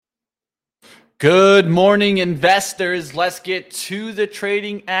Good morning, investors. Let's get to the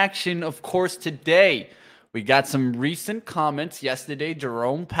trading action. Of course, today we got some recent comments. Yesterday,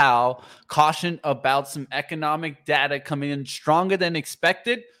 Jerome Powell cautioned about some economic data coming in stronger than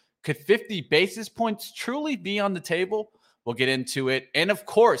expected. Could 50 basis points truly be on the table? We'll get into it. And of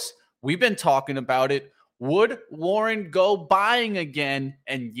course, we've been talking about it. Would Warren go buying again?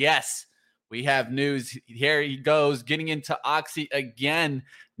 And yes, we have news. Here he goes, getting into Oxy again,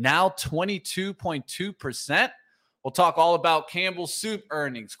 now 22.2%. We'll talk all about Campbell Soup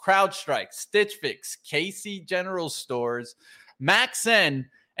earnings, CrowdStrike, Stitch Fix, Casey General Stores, MaxN,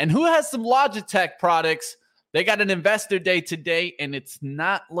 and who has some Logitech products. They got an investor day today, and it's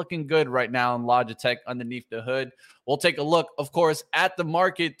not looking good right now in Logitech underneath the hood. We'll take a look, of course, at the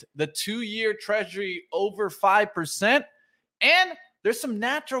market, the 2-year treasury over 5%, and there's some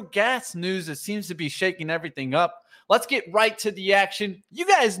natural gas news that seems to be shaking everything up. Let's get right to the action. You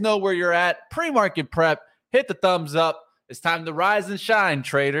guys know where you're at. Pre-market prep. Hit the thumbs up. It's time to rise and shine,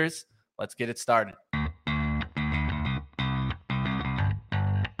 traders. Let's get it started.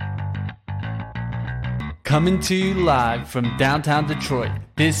 Coming to you live from downtown Detroit,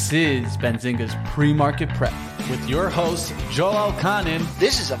 this is Benzinga's Pre-Market Prep with your host, Joel Conan.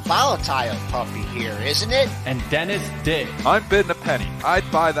 This is a volatile puppy here, isn't it? And Dennis Dick. I'm bidding a penny. I'd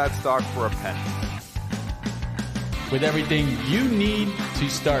buy that stock for a penny. With everything you need to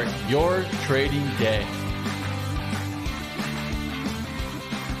start your trading day.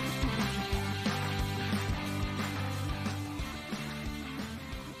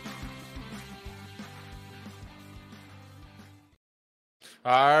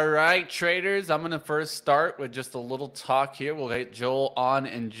 All right, traders, I'm going to first start with just a little talk here. We'll get Joel on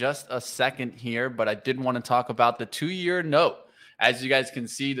in just a second here, but I did want to talk about the 2-year note. As you guys can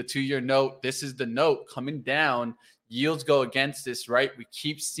see, the 2-year note, this is the note coming down. Yields go against this, right? We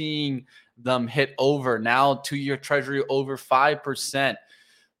keep seeing them hit over. Now, 2-year treasury over 5%.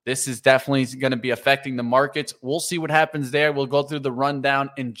 This is definitely going to be affecting the markets. We'll see what happens there. We'll go through the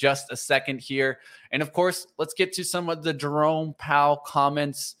rundown in just a second here. And of course, let's get to some of the Jerome Powell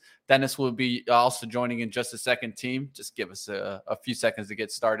comments. Dennis will be also joining in just a second, team. Just give us a few seconds to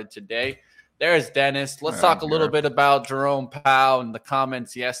get started today. There's Dennis. Let's talk a little bit about Jerome Powell and the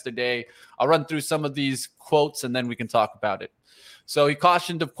comments yesterday. I'll run through some of these quotes and then we can talk about it. So he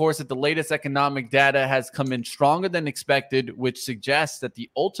cautioned, of course, that the latest economic data has come in stronger than expected, which suggests that the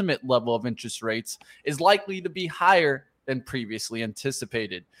ultimate level of interest rates is likely to be higher than previously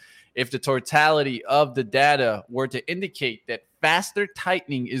anticipated. If the totality of the data were to indicate that faster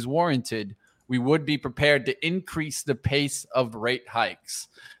tightening is warranted, we would be prepared to increase the pace of rate hikes.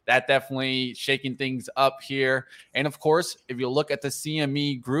 That definitely shaking things up here. And of course, if you look at the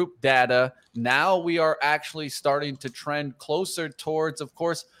CME group data, now we are actually starting to trend closer towards, of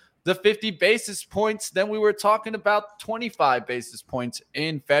course, the 50 basis points. Then we were talking about 25 basis points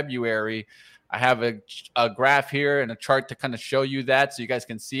in February. I have a graph here and a chart to kind of show you that so you guys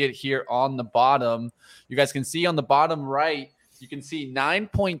can see it here on the bottom. You guys can see on the bottom right, you can see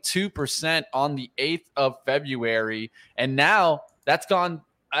 9.2% on the 8th of February. And now that's gone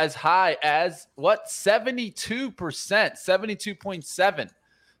as high as 72%, 72.7.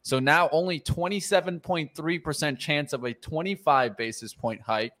 So now only 27.3% chance of a 25 basis point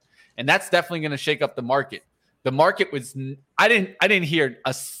hike. And that's definitely going to shake up the market. The market was, I didn't hear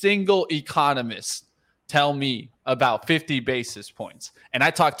a single economist tell me about 50 basis points. And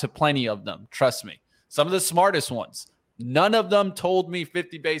I talked to plenty of them. Trust me. Some of the smartest ones. None of them told me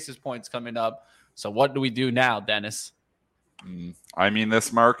 50 basis points coming up. So what do we do now, Dennis? I mean,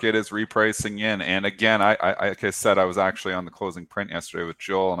 this market is repricing in. And again, I like I said, I was actually on the closing print yesterday with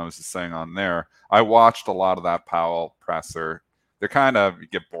Joel, and I was just saying on there, I watched a lot of that Powell presser. They're kind of, you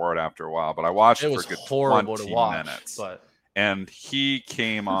get bored after a while, but I watched it for a good 20 minutes. And he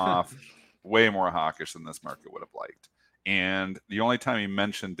came off way more hawkish than this market would have liked. And the only time he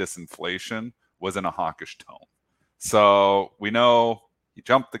mentioned disinflation was in a hawkish tone. So we know he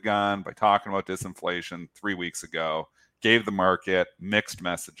jumped the gun by talking about disinflation 3 weeks ago, gave the market mixed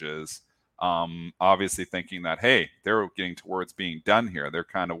messages, obviously thinking that, hey, they're getting towards being done here. They're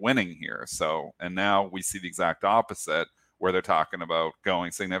kind of winning here. So, and now we see the exact opposite where they're talking about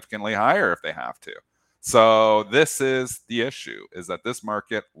going significantly higher if they have to. So this is the issue, is that this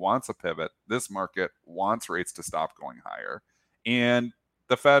market wants a pivot. This market wants rates to stop going higher. And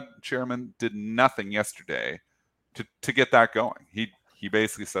the Fed chairman did nothing yesterday to get that going. He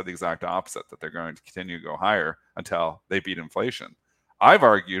basically said the exact opposite, that they're going to continue to go higher until they beat inflation. I've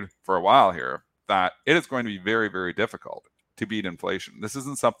argued for a while here that it is going to be very, very difficult to beat inflation. This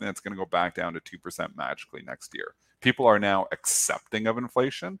isn't something that's going to go back down to 2% magically next year. People are now accepting of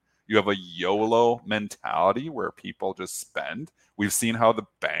inflation. You have a YOLO mentality where people just spend. We've seen how the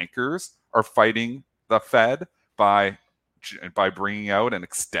bankers are fighting the Fed by bringing out and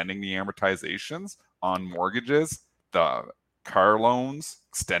extending the amortizations on mortgages, the car loans,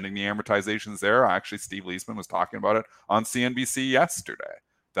 extending the amortizations there. Actually, Steve Leisman was talking about it on CNBC yesterday,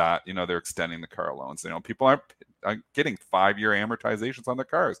 that, they're extending the car loans. People aren't getting 5-year amortizations on their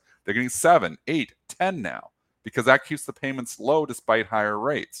cars. They're getting 7, 8, 10 now, because that keeps the payments low despite higher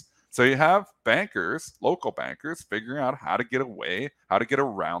rates. So you have bankers, local bankers, figuring out how to get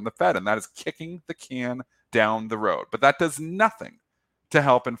around the Fed, and that is kicking the can down the road. But that does nothing to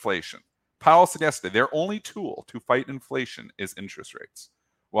help inflation. Powell suggested their only tool to fight inflation is interest rates.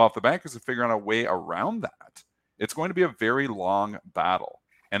 Well, if the bankers are figuring out a way around that, it's going to be a very long battle,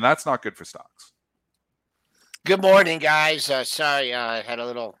 and that's not good for stocks. Good morning, guys. Sorry, I had a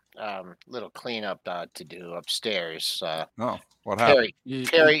little cleanup to do upstairs. What happened?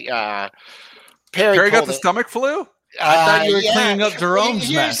 Perry got the stomach flu? I thought you were cleaning up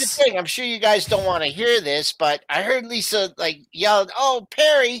Jerome's mess. Here's the thing. I'm sure you guys don't want to hear this, but I heard Lisa yell, "Oh,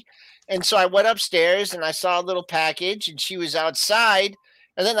 Perry." And so I went upstairs and I saw a little package and she was outside.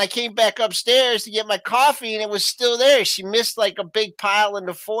 And then I came back upstairs to get my coffee and it was still there. She missed a big pile in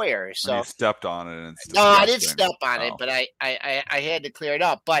the foyer. So you stepped on it. And no, I didn't step on it, but I had to clear it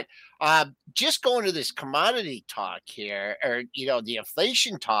up. But just going to this commodity talk here, or, the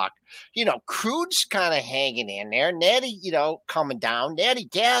inflation talk, crude's kind of hanging in there. Natty, coming down, natty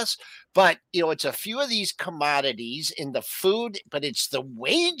gas. But, it's a few of these commodities in the food, but it's the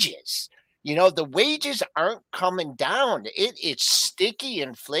wages. The wages aren't coming down. It's sticky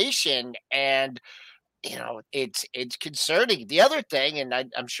inflation, and it's concerning. The other thing, and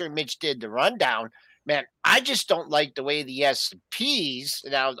I'm sure Mitch did the rundown, man, I just don't like the way the S&Ps.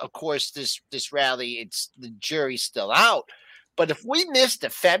 Now, of course, this rally, the jury's still out. But if we missed the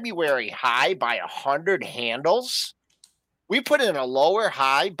February high by 100 handles, we put in a lower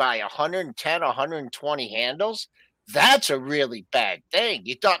high by 110, 120 handles. That's a really bad thing.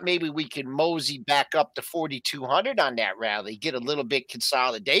 You thought maybe we could mosey back up to 4,200 on that rally, get a little bit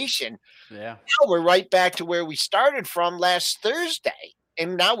consolidation. Yeah. Now we're right back to where we started from last Thursday.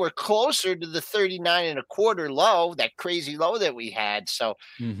 And now we're closer to the 39 and a quarter low, that crazy low that we had. So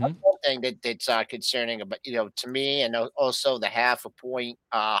that's one thing that's concerning about, to me, and also the half a point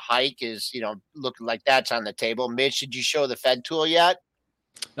hike is, looking like that's on the table. Mitch, did you show the Fed tool yet?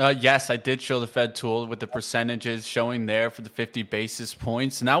 Yes, I did show the Fed tool with the percentages showing there for the 50 basis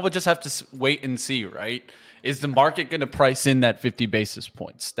points. Now we'll just have to wait and see, right? Is the market going to price in that 50 basis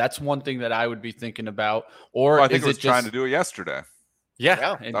points? That's one thing that I would be thinking about. Or I think is it was just trying to do it yesterday.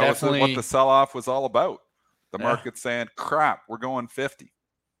 Yeah, it that definitely was what the sell-off was all about. The market saying, crap, we're going 50.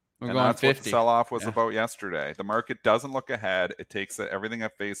 That's what the sell-off was about yesterday. The market doesn't look ahead. It takes everything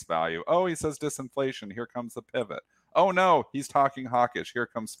at face value. Oh, he says disinflation. Here comes the pivot. Oh, no, he's talking hawkish. Here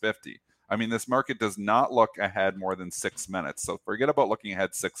comes 50. I mean, this market does not look ahead more than 6 minutes. So forget about looking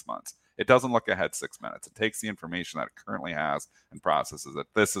ahead 6 months. It doesn't look ahead 6 minutes. It takes the information that it currently has and processes it.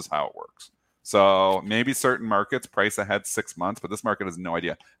 This is how it works. So maybe certain markets price ahead 6 months, but this market has no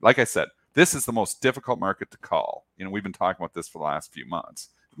idea. Like I said, this is the most difficult market to call. We've been talking about this for the last few months.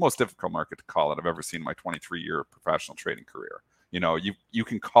 The most difficult market to call that I've ever seen in my 23-year professional trading career. You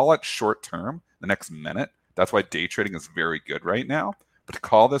can call it short term, the next minute. That's why day trading is very good right now. But to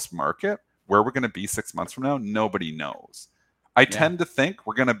call this market where we're going to be 6 months from now, nobody knows. I tend to think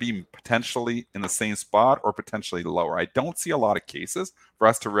we're going to be potentially in the same spot or potentially lower. I don't see a lot of cases for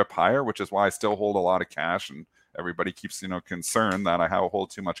us to rip higher, which is why I still hold a lot of cash, and everybody keeps, concerned that I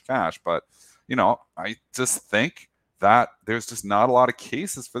hold too much cash. But, I just think that there's just not a lot of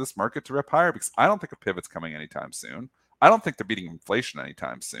cases for this market to rip higher, because I don't think a pivot's coming anytime soon. I don't think they're beating inflation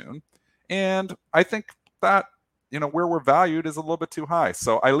anytime soon. And I think that, where we're valued is a little bit too high.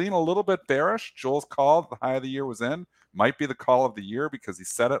 So I lean a little bit bearish. Joel's call, the high of the year was in, might be the call of the year, because he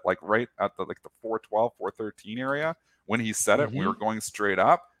said it right at the 412, 413 area. When he said it, we were going straight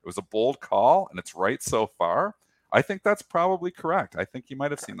up. It was a bold call, and it's right so far. I think that's probably correct. I think you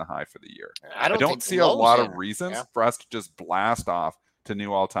might have seen the high for the year. I don't see a lot of reasons for us to just blast off to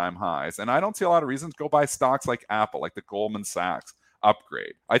new all-time highs. And I don't see a lot of reasons to go buy stocks like Apple, like the Goldman Sachs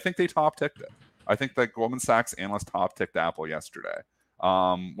upgrade. I think they top-ticked it. I think that Goldman Sachs analyst top-ticked Apple yesterday,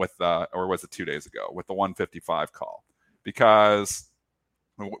 or was it 2 days ago, with the 155 call. Because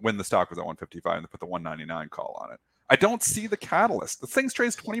when the stock was at 155 and they put the 199 call on it. I don't see the catalyst. The thing's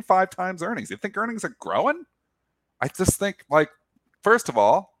trades 25 times earnings. You think earnings are growing? I just think, first of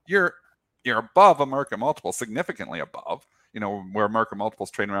all, you're above a market multiple, significantly above, where market multiples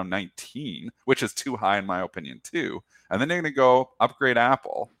trade around 19, which is too high in my opinion too. And then you're going to go upgrade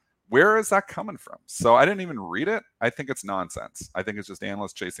Apple Where is that coming from? So I didn't even read it. I think it's nonsense. I think it's just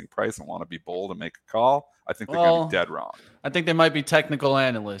analysts chasing price and want to be bold and make a call. I think they're going to be dead wrong. I think they might be technical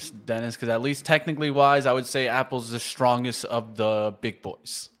analysts, Dennis, because at least technically wise, I would say Apple's the strongest of the big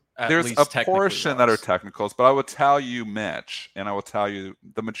boys. There's a portion that are technicals, but I will tell you, Mitch, and I will tell you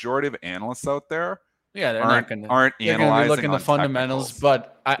the majority of analysts out there aren't analyzing looking on the fundamentals,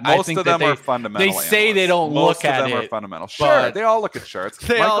 technicals. but most think of them are fundamental. They say analysts. they don't most look at it. Most of them are fundamental. Sure, they all look at charts.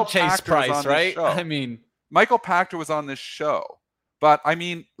 They Michael all chase Pachter price, right? I mean, Michael Pachter was on this show. But, I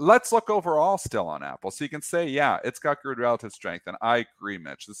mean, let's look overall still on Apple. So you can say, yeah, it's got good relative strength. And I agree,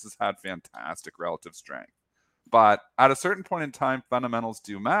 Mitch. This has had fantastic relative strength. But at a certain point in time, fundamentals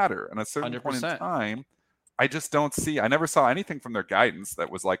do matter. And at a certain 100%. Point in time, I just don't see. I never saw anything from their guidance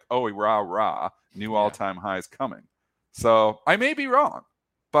that was like, oh, rah, new all-time highs coming. So I may be wrong.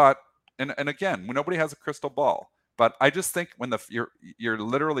 But, and again, nobody has a crystal ball. But I just think when you're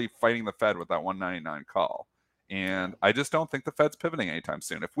literally fighting the Fed with that 199 call. And I just don't think the Fed's pivoting anytime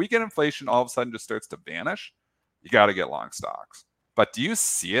soon. If we get inflation all of a sudden just starts to vanish, you got to get long stocks. But do you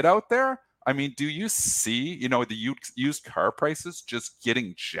see it out there? I mean, do you see, the used car prices just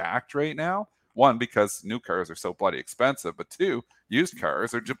getting jacked right now? One, because new cars are so bloody expensive. But two, used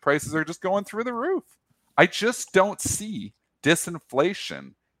cars prices are just going through the roof. I just don't see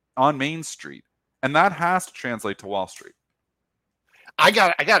disinflation on Main Street. And that has to translate to Wall Street. I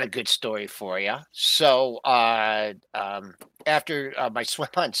got a good story for you. So after my swim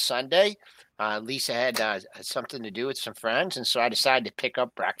on Sunday, Lisa had something to do with some friends, and so I decided to pick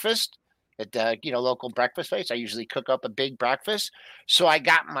up breakfast at the local breakfast place. I usually cook up a big breakfast, so I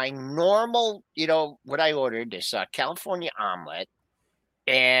got my normal what I ordered, this California omelet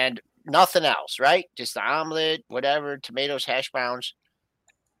and nothing else, right? Just the omelet, whatever, tomatoes, hash browns.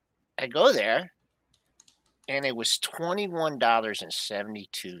 I go there. And it was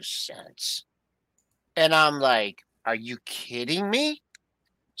 $21.72. And I'm like, are you kidding me?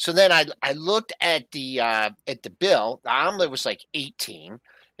 So then I looked at the bill. The omelet was like 18.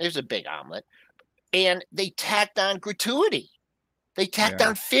 It was a big omelet. And they tacked on gratuity. They tacked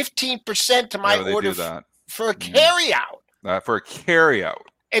on 15% to my order for a carryout. For a carryout.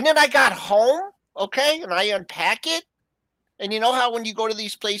 And then I got home, okay, and I unpack it. And you know how when you go to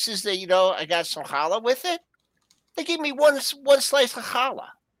these places that, I got some challah with it? They gave me one slice of challah.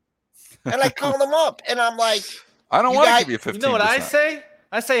 And I called them up. And I'm like, I don't want to give you 15%. You know what I say?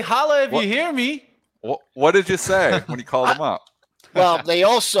 I say, holla if you hear me. What did you say when you called them up? Well, they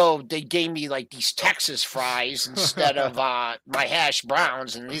gave me like these Texas fries instead of my hash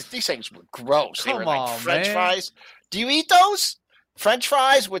browns. And these things were gross. They were like French fries. Do you eat those? French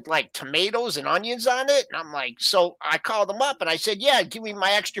fries with like tomatoes and onions on it? And I'm like, so I called them up and I said, yeah, give me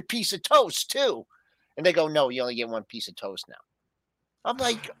my extra piece of toast too. And they go, no, you only get one piece of toast now. I'm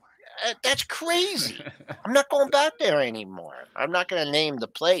like, that's crazy. I'm not going back there anymore. I'm not going to name the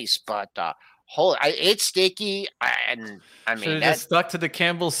place, but it's sticky. And I mean, just stuck to the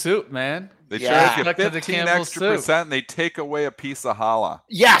Campbell soup, man. They charge you 15 extra percent and they take away a piece of challah.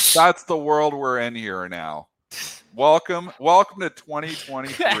 Yes. That's the world we're in here now. Welcome to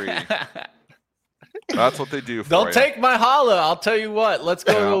 2023. That's what they do for Don't take my challah. I'll tell you what. Let's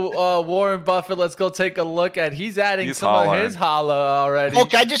go to Warren Buffett. Let's go take a look at. He's adding some of his challah already.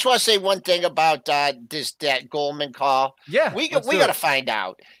 Okay, I just want to say one thing about that Goldman call. Yeah, we got to find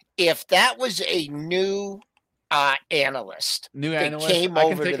out if that was a new analyst. Came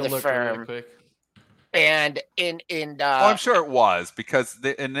over to the firm. Really quick. And I'm sure it was because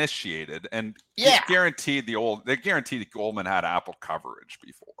they initiated and guaranteed Goldman had Apple coverage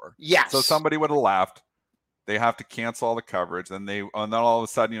before. Yes. So somebody would have left. They have to cancel all the coverage. And then all of a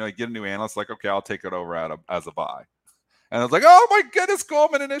sudden, you get a new analyst like, okay, I'll take it over as a buy. And it's like, oh my goodness,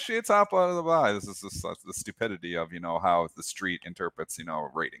 Goldman initiates Apple as a buy. This is just the stupidity of, how the street interprets,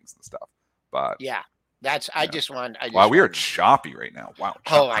 ratings and stuff. But yeah, we are choppy right now. Wow.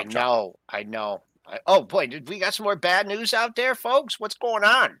 I know. Oh boy, did we got some more bad news out there, folks? What's going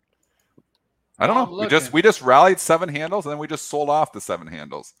on? I don't know. We just rallied 7 handles and then we just sold off the 7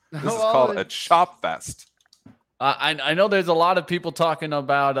 handles. This is called a chop fest. I know there's a lot of people talking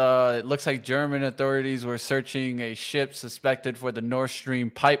about it looks like German authorities were searching a ship suspected for the Nord Stream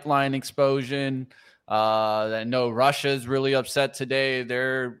pipeline explosion. I know Russia's really upset today.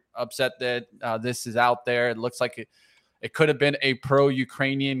 They're upset that this is out there. It looks like it could have been a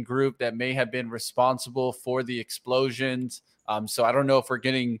pro-Ukrainian group that may have been responsible for the explosions. So I don't know if we're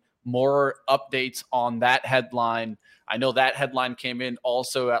getting more updates on that headline. I know that headline came in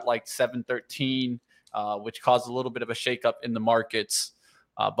also at like 7:13, which caused a little bit of a shakeup in the markets.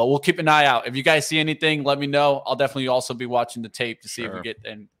 But we'll keep an eye out. If you guys see anything, let me know. I'll definitely also be watching the tape to see if we get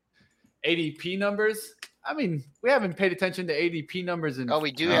ADP numbers. I mean, we haven't paid attention to ADP numbers in.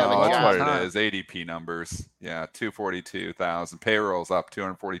 We do have a that's job. what it is. ADP numbers. Yeah, 242,000. Payrolls up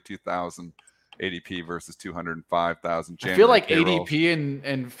 242,000. ADP versus 205,000. I feel like ADP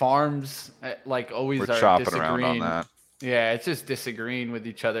and farms like always We're are chopping disagreeing. around on that. Yeah, it's just disagreeing with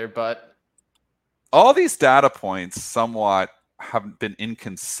each other. But all these data points somewhat haven't been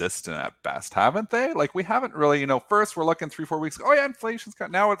inconsistent at best, haven't they? Like we haven't really, first we're looking 3-4 weeks ago, oh yeah, inflation's cut.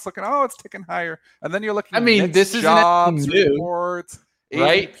 Now it's looking, it's ticking higher. And then you're looking this is jobs new, reports,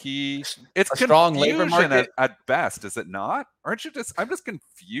 right? ADP. It's a strong labor market at best, is it not? Aren't you I'm just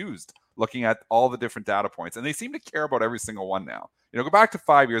confused looking at all the different data points. And they seem to care about every single one now. Go back to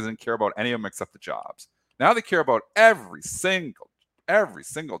 5 years and care about any of them except the jobs. Now they care about every single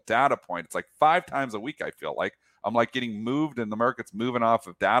data point. It's like 5 times a week, I feel like. I'm like getting moved and the market's moving off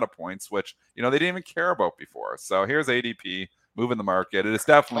of data points, which, they didn't even care about before. So here's ADP moving the market. It is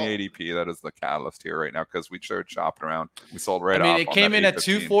definitely ADP that is the catalyst here right now because we started shopping around. We sold right off. It came in at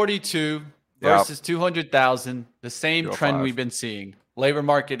 242 versus 200,000. The same trend we've been seeing. Labor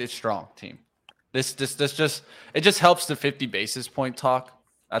market is strong, team. This just helps the 50 basis point talk.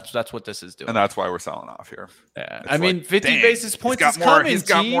 That's what this is doing. And that's why we're selling off here. Yeah. 50 basis points is coming. He's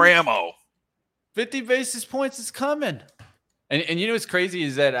got more ammo. 50 basis points is coming. And what's crazy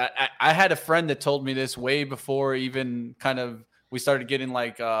is that I had a friend that told me this way before even kind of we started getting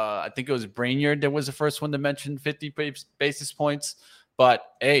like, I think it was Brainerd that was the first one to mention 50 basis points. But,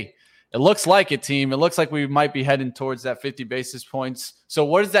 hey, it looks like it, team. It looks like we might be heading towards that 50 basis points. So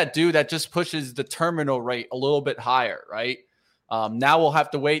what does that do? That just pushes the terminal rate a little bit higher, right? Now we'll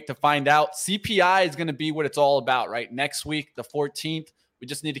have to wait to find out. CPI is going to be what it's all about, right? Next week, the 14th. We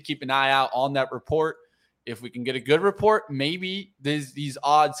just need to keep an eye out on that report. If we can get a good report, maybe these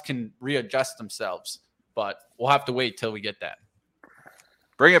odds can readjust themselves. But we'll have to wait till we get that.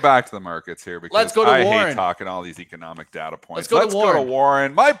 Bring it back to the markets here because let's go to Warren. Hate talking all these economic data points. Let's go to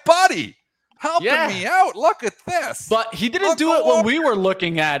Warren. My buddy. Helping me out. Look at this. But he didn't do it when we were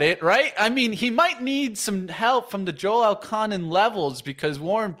looking at it, right? I mean, he might need some help from the Joel Elconin levels because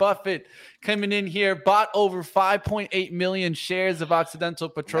Warren Buffett coming in here bought over 5.8 million shares of Occidental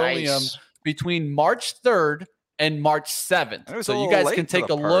Petroleum between March 3rd and March 7th. So you guys can take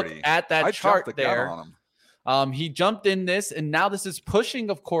a look at that chart there. He jumped in this, and now this is pushing,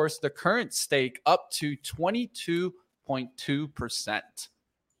 of course, the current stake up to 22.2%.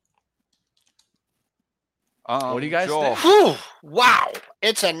 What do you guys think? Wow.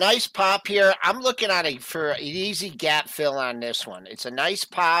 It's a nice pop here. I'm looking at for an easy gap fill on this one. It's a nice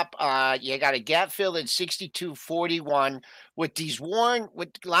pop. You got a gap fill at 62.41 with these Warren. With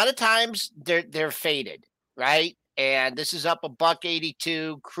a lot of times they're faded, right? And this is up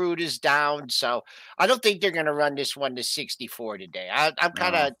 $1.82. Crude is down, so I don't think they're going to run this one to 64 today. I'm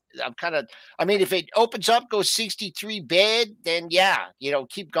kind of. I mean, if it opens up, goes 63 bid, then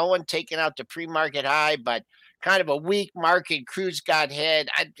keep going, taking out the pre-market high. But kind of a weak market. Crude's got hit.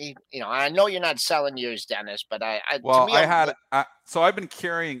 I know you're not selling yours, Dennis, but so I've been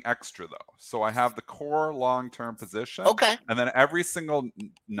carrying extra though. So I have the core long-term position. Okay. And then every single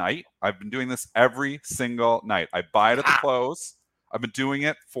night, I've been doing this every single night. I buy it at the close. I've been doing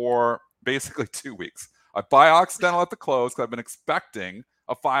it for basically 2 weeks. I buy Occidental at the close because I've been expecting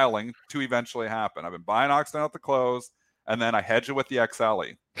a filing to eventually happen. I've been buying Occidental at the close, and then I hedge it with the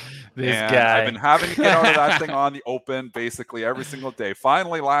XLE. I've been having to get out of that thing on the open basically every single day.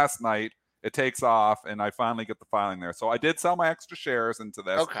 Finally, last night, it takes off, and I finally get the filing there. So I did sell my extra shares into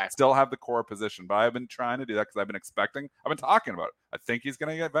this. Okay. Still have the core position, but I've been trying to do that because I've been expecting. I've been talking about it. I think he's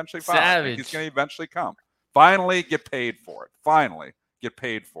going to eventually file. I think he's going to eventually come. Finally, get paid for it.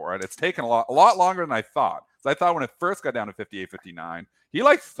 It's taken a lot longer than I thought. So I thought when it first got down to 58, 59, he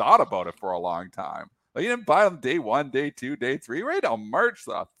thought about it for a long time. He didn't buy them day 1, day 2, day 3, right on March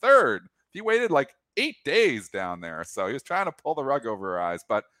the 3rd. He waited 8 days down there. So he was trying to pull the rug over our eyes.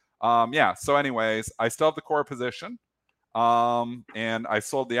 But so anyways, I still have the core position. And I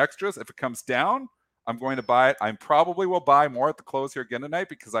sold the extras. If it comes down, I'm going to buy it. I probably will buy more at the close here again tonight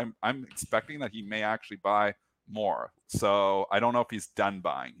because I'm expecting that he may actually buy more. So I don't know if he's done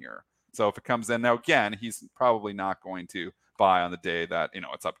buying here. So if it comes in now, again, he's probably not going to buy on the day that,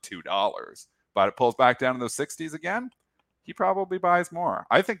 it's up $2. But it pulls back down to those 60s again, he probably buys more.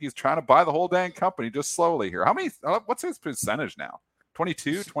 I think he's trying to buy the whole dang company just slowly here. What's his percentage now?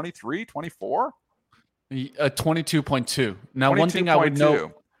 22, 23, 24? 22.2. Now, 22. One thing I would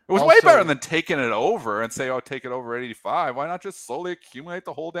note. It was way better than taking it over and say, take it over at 85. Why not just slowly accumulate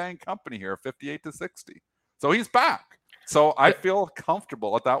the whole dang company here, 58 to 60? So he's back. So I feel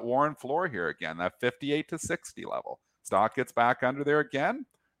comfortable at that Warren floor here again, that 58 to 60 level. Stock gets back under there again,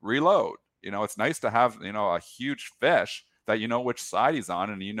 reload. It's nice to have, a huge fish that which side he's on,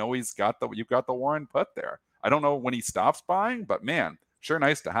 and you've got the Warren put there. I don't know when he stops buying, but man, sure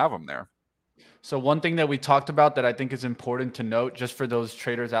nice to have him there. So one thing that we talked about that I think is important to note, just for those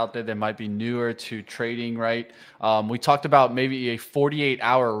traders out there that might be newer to trading, right? We talked about maybe a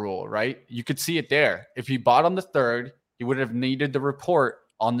 48-hour rule, right? You could see it there. If he bought on the 3rd, he would have needed the report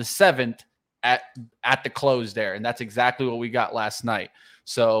on the 7th at the close there. And that's exactly what we got last night.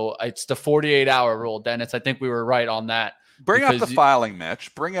 So it's the 48-hour rule, Dennis. I think we were right on that. Bring up the filing,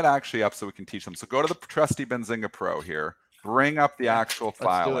 Mitch. Bring it actually up so we can teach them. So go to the Trusty Benzinga Pro here. Bring up the actual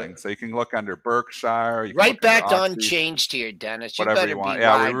filing so you can look under Berkshire. Right back to unchanged here, Dennis. Whatever you want.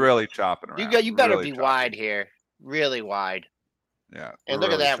 Yeah, we're really chopping around. You better be wide here. Really wide. Yeah. And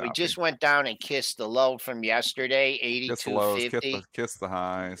look at that. We just went down and kissed the low from yesterday, 82.50. Kiss the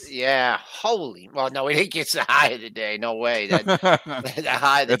highs. Yeah. Well, no, we didn't kiss the high of the day. No way. The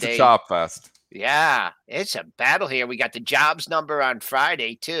high of the day. It's a chop fest. Yeah. It's a battle here. We got the jobs number on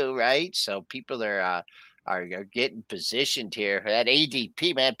Friday too, right? So people are getting positioned here. That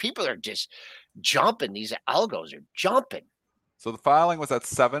ADP, man, people are just jumping. These algos are jumping. So the filing was at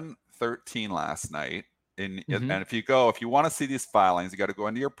 7:13 last night. And if you want to see these filings, you got to go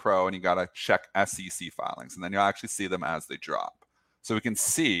into your Pro and you got to check SEC filings, and then you'll actually see them as they drop. So we can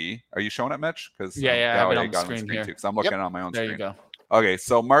see. Are you showing it, Mitch? Because I have it on the screen here. Because I'm looking on my own screen. There you go. Okay,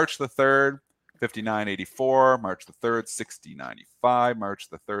 so March the 3rd. 59.84, March the 3rd, 60.95, March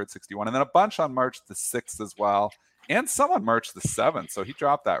the 3rd, 61, and then a bunch on March the 6th as well, and some on March the 7th. So he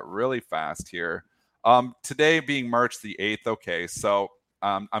dropped that really fast here. Today being March the 8th, okay, so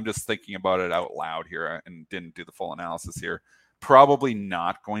I'm just thinking about it out loud here and didn't do the full analysis here. Probably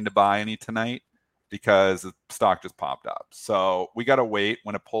not going to buy any tonight because the stock just popped up. So we got to wait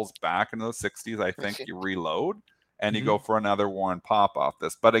when it pulls back into the 60s. I think you reload. And you go for another Warren pop off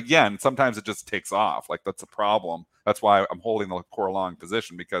this. But again, sometimes it just takes off. Like, that's a problem. That's why I'm holding the core long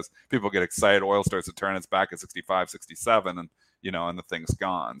position, because people get excited. Oil starts to turn. It's back at 65, 67, and the thing's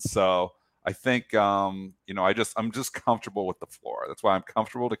gone. So I think, I'm just comfortable with the floor. That's why I'm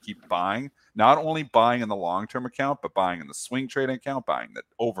comfortable to keep buying. Not only buying in the long-term account, but buying in the swing trading account, buying the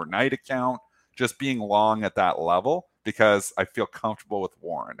overnight account, just being long at that level, because I feel comfortable with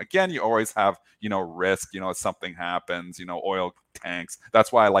Warren. Again, you always have, risk, if something happens, oil tanks.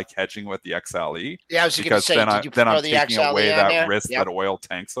 That's why I like hedging with the XLE. Yeah, I was going to say, then I'm taking away that risk that oil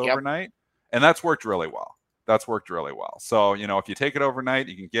tanks overnight. And that's worked really well. So, if you take it overnight,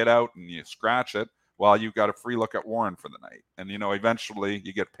 you can get out and you scratch it while you've got a free look at Warren for the night. And, eventually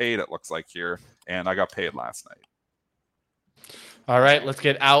you get paid, it looks like here. And I got paid last night. All right, let's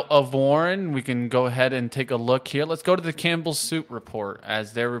get out of Warren. We can go ahead and take a look here. Let's go to the Campbell Soup report,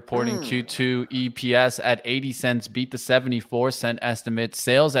 as they're reporting Q2 EPS at 80 cents, beat the 74-cent estimate.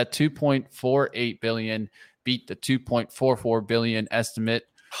 Sales at $2.48 billion, beat the $2.44 billion estimate.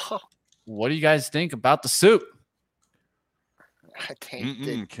 What do you guys think about the soup? I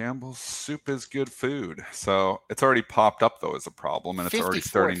think Campbell's Soup is good food. So it's already popped up, though, as a problem, and it's already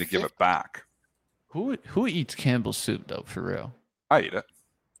starting to give it back. Who eats Campbell's Soup, though, for real? I eat it.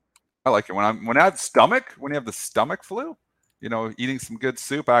 I like it when I have when you have the stomach flu, eating some good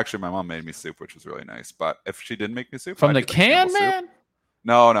soup. Actually, my mom made me soup, which was really nice. But if she didn't make me soup from the can, man,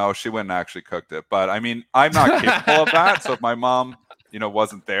 no, she wouldn't actually cooked it. But I mean, I'm not capable of that. So if my mom,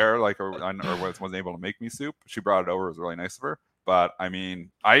 wasn't there, or wasn't able to make me soup, she brought it over. It was really nice of her. But I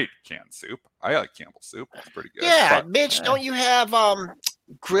mean, I eat canned soup. I like Campbell's Soup. It's pretty good. Yeah, Mitch, don't you have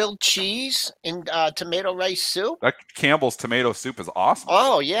grilled cheese and tomato rice soup? That Campbell's tomato soup is awesome.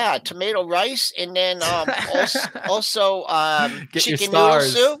 Oh yeah, tomato rice, and then also chicken noodle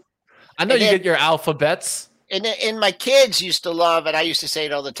soup. I know you get your alphabets. And my kids used to love, and I used to say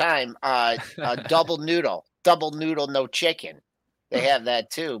it all the time, double noodle, no chicken. They have that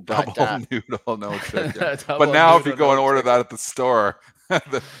too. But, double noodle, no chicken. But now if you go and order that at the store,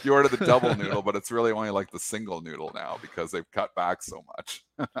 you order the double noodle, but it's really only like the single noodle now because they've cut back so much.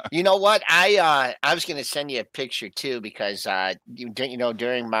 You know what? I was going to send you a picture too, because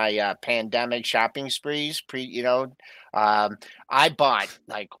during my pandemic shopping sprees, I bought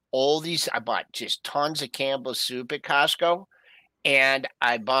I bought just tons of Campbell's Soup at Costco, and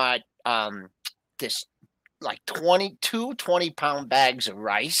I bought this like 20-pound bags of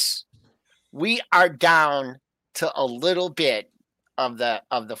rice. We are down to a little bit of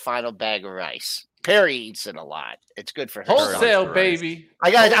the final bag of rice. Perry eats it a lot. It's good for her. Wholesale, baby.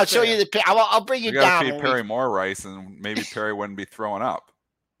 I'll show you the. I'll bring you down. Feed Perry more rice, and maybe Perry wouldn't be throwing up.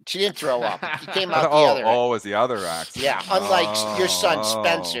 She didn't throw up. She came out the other. Oh, it was the other accident. Yeah, unlike your son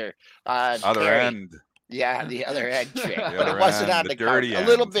Spencer. Other Perry. end. Yeah, the other end trick, The but other it wasn't end, on the the carpet. dirty A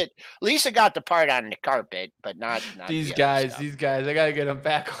little end. bit. Lisa got the part on the carpet, but not These the other guys, stuff. these guys. I gotta get them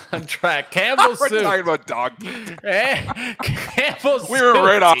back on track. Campbell's We're soup. talking about dog poop. Campbell's We were soup,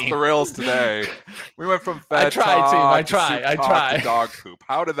 right off team. the rails today. We went from I fed tried, team. talk I to try. soup I talk try. to dog poop.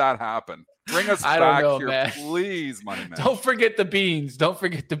 How did that happen? Bring us I don't back know, here, man. please, money man. Don't forget the beans. Don't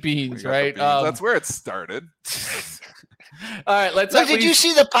forget the We beans, got right? the beans. That's where it started. All right, let's. Look, did you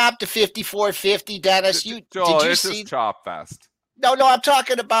see the pop to 54.50, Dennis? Joel, did you it's see? just chop fest. No, I'm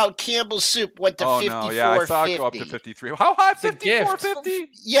talking about Campbell's soup went to 54.50. No, yeah, I saw it go up to 53. How high? 54.50?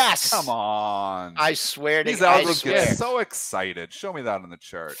 Yes. Come on. I swear to These God. algos get so excited. Show me that on the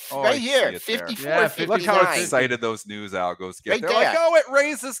chart. Oh, right I here, see it there. 54.59. Look how excited those news algos get. Right They're there. like, oh, it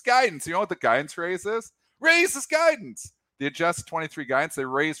raises guidance. You know what the guidance raise is? Raises guidance. The adjusted 23 guidance, they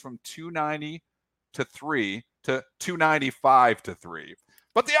raised from 290 to 3 to 295 to 3.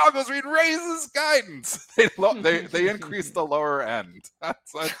 But the algos read raises guidance. They increase the lower end.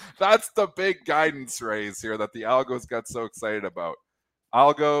 That's the big guidance raise here that the algos got so excited about.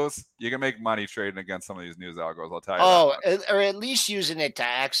 Algos, you can make money trading against some of these news algos. I'll tell you. Or at least using it to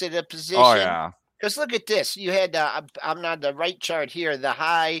exit a position. Oh yeah. Because look at this. You had I'm on the right chart here. The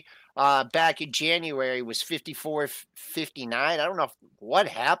high back in January was 54.59. I don't know what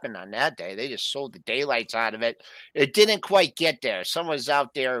happened on that day. They just sold the daylights out of it. It didn't quite get there. Someone's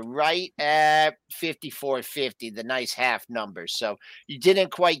out there right at 54.50, the nice half number. So you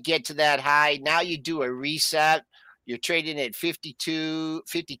didn't quite get to that high. Now you do a reset. You're trading at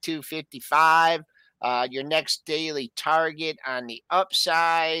 52.55. Your next daily target on the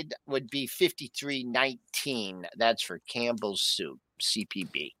upside would be 53.19. That's for Campbell's Soup,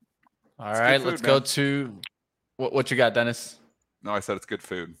 CPB. All right, let's go to what you got, Dennis. No, I said it's good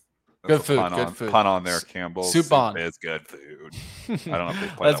food. Good food. Good food. Pun on there, Campbell's Soup on. is good food. I don't know if they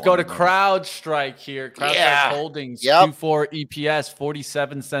play Let's go to CrowdStrike here. CrowdStrike Holdings, Q4 EPS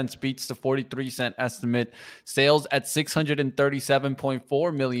 47 cents beats the 43-cent estimate. Sales at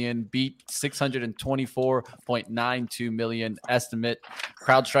 637.4 million beat 624.92 million estimate.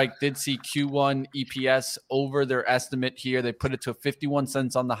 CrowdStrike did see Q1 EPS over their estimate here. They put it to 51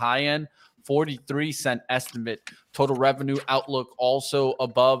 cents on the high end. 43-cent estimate. Total revenue outlook also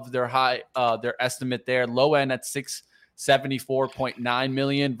above their their estimate there. Low end at 674.9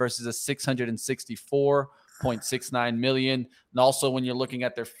 million versus a 664.69 million. And also when you're looking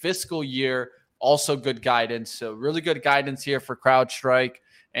at their fiscal year, also good guidance. So really good guidance here for CrowdStrike.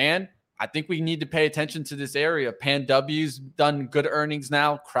 And I think we need to pay attention to this area. PanW's done good earnings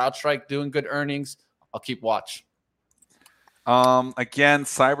now. CrowdStrike doing good earnings. I'll keep watch. Again,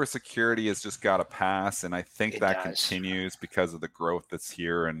 cybersecurity has just got to pass, and I think that continues because of the growth that's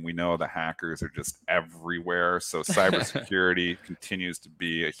here, and we know the hackers are just everywhere. So cybersecurity continues to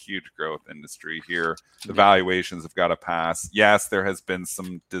be a huge growth industry here. The valuations have got to pass. Yes, there has been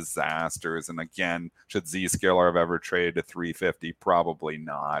some disasters, and again, should Zscaler have ever traded to 350? Probably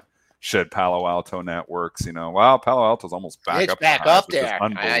not. Should Palo Alto Networks, Palo Alto's almost back up there.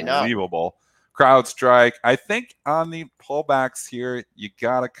 Unbelievable. CrowdStrike, I think on the pullbacks here, you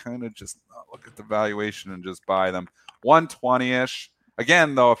got to kind of just look at the valuation and just buy them. 120-ish.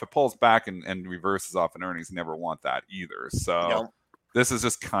 Again, though, if it pulls back and reverses off in earnings, you never want that either. So this is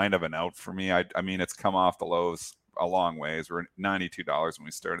just kind of an out for me. I mean, it's come off the lows a long ways. We're at $92 when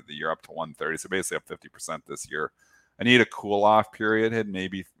we started the year, up to 130. So basically up 50% this year. I need a cool-off period. And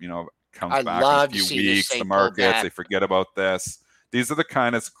maybe, comes back in a few weeks. The markets, they forget about this. These are the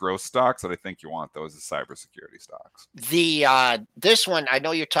kind of growth stocks that I think you want. Those as cybersecurity stocks. This one, I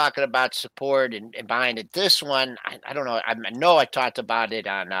know you're talking about support and buying it. This one, I don't know. I know I talked about it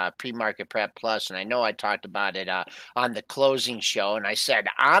on Pre-Market Prep Plus, and I know I talked about it on the closing show. And I said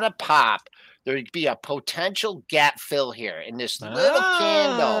on a pop, there would be a potential gap fill here in this little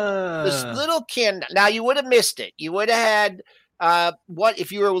candle. This little candle. Now you would have missed it. You would have had. What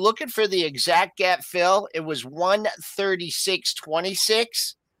if you were looking for the exact gap fill? It was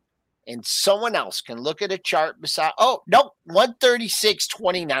 136.26, and someone else can look at a chart beside. Oh no,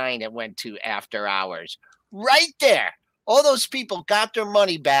 136.29. It went to after hours, right there. All those people got their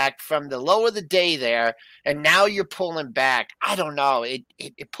money back from the low of the day there, and now you're pulling back. I don't know. It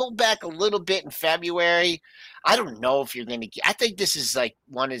pulled back a little bit in February. I don't know if you're going to get – I think this is like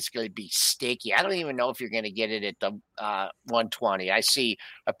one that's going to be sticky. I don't even know if you're going to get it at the 120. I see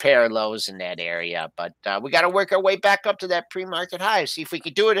a pair of lows in that area, but we got to work our way back up to that pre-market high. See if we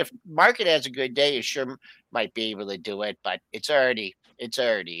can do it. If market has a good day, you sure might be able to do it, but it's already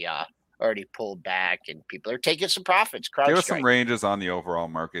pulled back, and people are taking some profits. Give us some ranges on the overall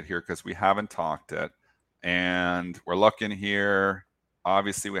market here because we haven't talked it, and we're looking here.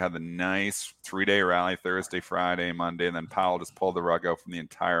 Obviously, we had the nice 3-day rally Thursday, Friday, Monday, and then Powell just pulled the rug out from the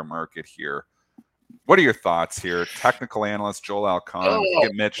entire market here. What are your thoughts here? Technical analyst Joel Alcon,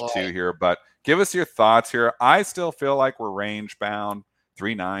 get Mitch too here, but give us your thoughts here. I still feel like we're range bound,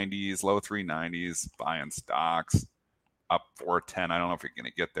 390s, low 390s, buying stocks. Up 410. I don't know if you're going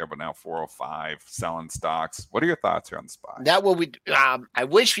to get there, but now 405 selling stocks. What are your thoughts here on the spot? That will be. I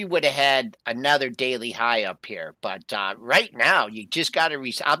wish we would have had another daily high up here, but right now you just got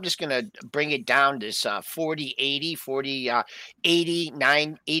to. I'm just going to bring it down to 40, 80, 40,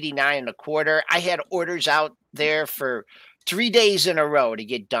 89, 89 and a quarter. I had orders out there for 3 days in a row to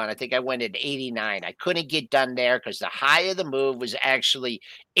get done. I think I went at 89. I couldn't get done there because the high of the move was actually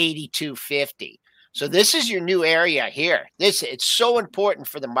 82.50. So this is your new area here. It's so important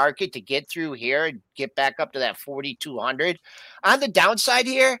for the market to get through here and get back up to that 4,200. On the downside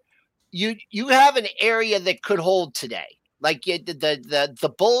here, you have an area that could hold today. Like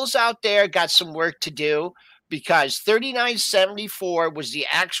the bulls out there got some work to do because 39.74 was the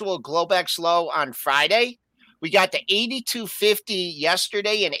actual Globex low on Friday. We got the 82.50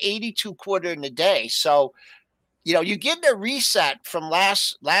 yesterday and 82 quarter in the day. So you're getting a reset from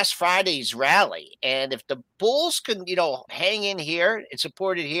last Friday's rally. And if the bulls can, hang in here and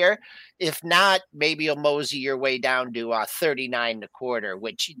support it here, if not, maybe you'll mosey your way down to 39 and a quarter,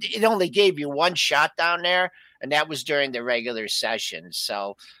 which it only gave you one shot down there. And that was during the regular session.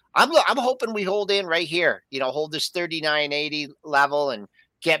 So I'm hoping we hold in right here, hold this 39.80 level and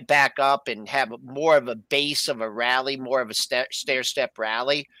get back up and have more of a base of a rally, more of a stair-step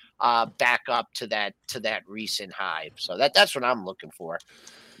rally. Back up to that recent high. So that's what I'm looking for.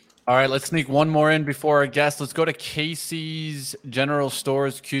 All right, let's sneak one more in before our guest. Let's go to Casey's General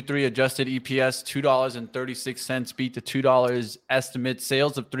Stores Q3 adjusted EPS $2.36, beat the $2 estimate.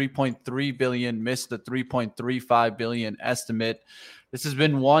 Sales of $3.3 billion, missed the $3.35 billion estimate. This has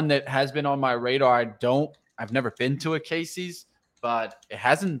been one that has been on my radar. I've never been to a Casey's, but it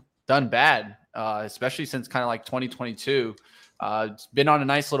hasn't done bad, especially since kind of like 2022. It's been on a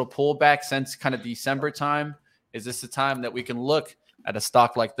nice little pullback since kind of December time. Is this the time that we can look at a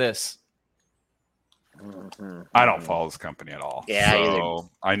stock like this? I don't follow this company at all. Yeah, so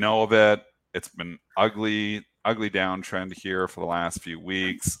I know of it. It's been ugly downtrend here for the last few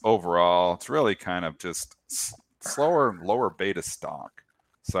weeks. Overall, it's really kind of just slower, lower beta stock.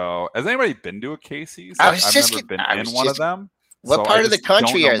 So has anybody been to a Casey's? I've never been in one of them. What part of the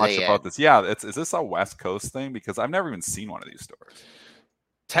country are they in? This. Yeah, is this a West Coast thing? Because I've never even seen one of these stores.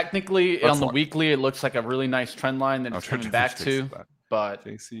 Technically, on the weekly, it looks like a really nice trend line that it's coming back to. But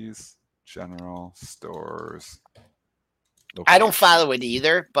Casey's General Stores. I don't follow it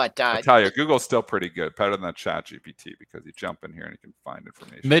either, but I tell you, Google's still pretty good, better than ChatGPT because you jump in here and you can find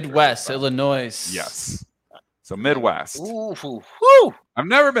information. Midwest, Illinois. Yes. So Midwest. Ooh, woo. I've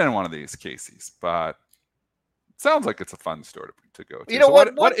never been in one of these Casey's, but sounds like it's a fun store to go to. You know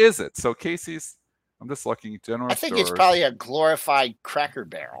what is it? So Casey's, I'm just looking at General Stores. I think it's probably a glorified Cracker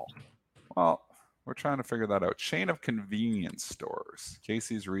Barrel. Well, we're trying to figure that out. Chain of convenience stores.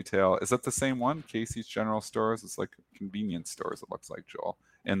 Casey's Retail. Is that the same one? Casey's General Stores? It's like convenience stores, it looks like, Joel,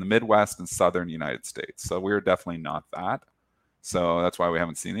 in the Midwest and Southern United States. So we're definitely not that. So that's why we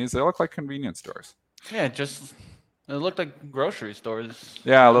haven't seen these. They look like convenience stores. Yeah, it looked like grocery stores.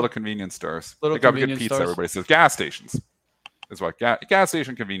 Yeah, little convenience stores. Little they got good convenience pizza. stores. Everybody says gas stations is what gas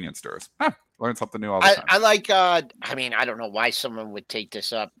station convenience stores. Learn something new all the time. I like. I don't know why someone would take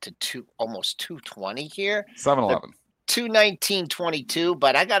this up to almost 220 here. 7-Eleven. 219.22,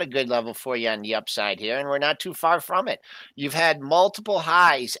 but I got a good level for you on the upside here, and we're not too far from it. You've had multiple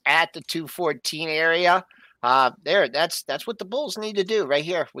highs at the 214 area. That's what the bulls need to do right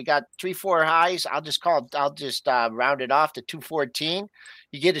here. We got 3-4 highs. I'll just round it off to 214.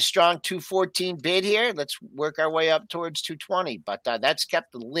 You get a strong 214 bid here. Let's work our way up towards 220, but that's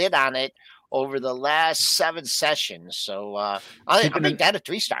kept the lid on it over the last 7 sessions. So I'll make that a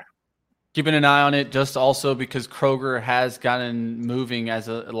 3-star. Keeping an eye on it, just also because Kroger has gotten moving as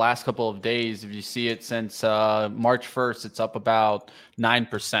the last couple of days. If you see it since March 1st, it's up about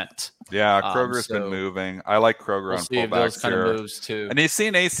 9%. Yeah, Kroger's been moving. I like Kroger on pullbacks those kind here. of moves too. And you've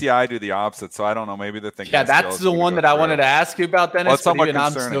seen ACI do the opposite, so I don't know. Maybe they're thinking. Yeah, that's the one that I wanted to ask you about, Dennis. Well, but even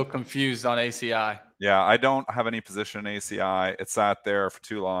I'm still confused on ACI. Yeah, I don't have any position in ACI. It sat there for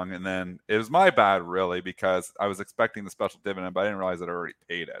too long, and then it was my bad, really, because I was expecting the special dividend, but I didn't realize I'd already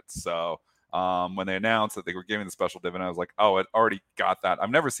paid it. So when they announced that they were giving the special dividend, I was like, oh, it already got that.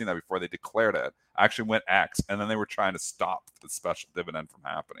 I've never seen that before. They declared it, actually went X, and then they were trying to stop the special dividend from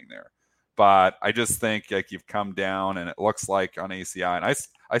happening there. But I just think like you've come down, and it looks like on ACI, and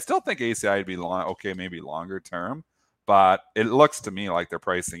I still think ACI would be maybe longer term. but it looks to me like they're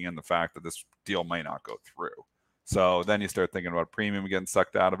pricing in the fact that this deal might not go through. So then you start thinking about premium getting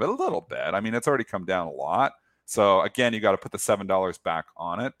sucked out of it a little bit. I mean, it's already come down a lot. So again, you got to put the $7 back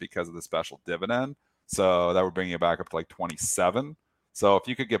on it because of the special dividend. So that would bring you back up to like 27. So if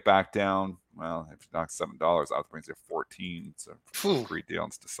you could get back down, well, if you knock $7 out, that brings you 14. So free deal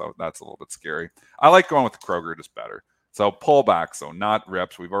and stuff. So that's a little bit scary. I like going with the Kroger just better. So pull back, so not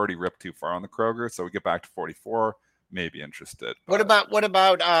rips. We've already ripped too far on the Kroger, so we get back to 44. Maybe interested. What about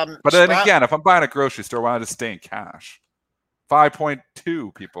But then again, if I'm buying a grocery store, why not just stay in cash?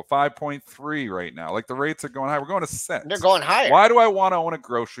 5.2 people, 5.3 right now. Like the rates are going high. We're going to 6. They're going higher. Why do I want to own a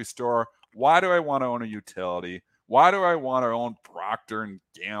grocery store? Why do I want to own a utility? Why do I want to own Procter and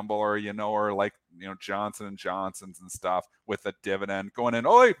Gamble or Johnson and Johnson's and stuff with a dividend going in?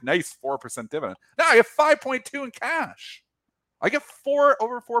 Oh, nice 4% dividend. Now I get 5.2 in cash. I get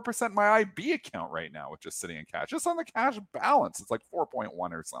over 4% in my IB account right now with just sitting in cash. Just on the cash balance, it's like 4.1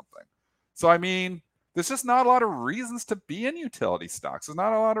 or something. So I mean, there's just not a lot of reasons to be in utility stocks. There's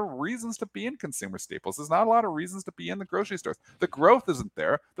not a lot of reasons to be in consumer staples. There's not a lot of reasons to be in the grocery stores. The growth isn't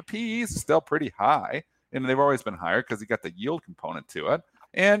there. The PEs are still pretty high, and they've always been higher because you got the yield component to it.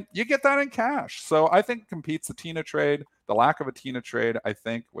 And you get that in cash. So I think it competes the TINA trade. The lack of a TINA trade, I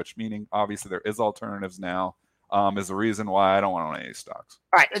think, which meaning obviously there is alternatives now, is the reason why I don't want to own any stocks.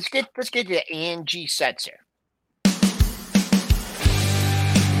 All right, let's get to Angie Setzer.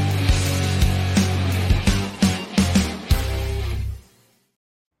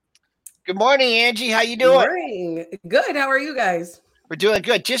 Good morning, Angie. How you doing? Good morning. Good. How are you guys? We're doing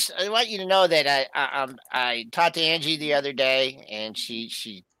good. Just I want you to know that I talked to Angie the other day, and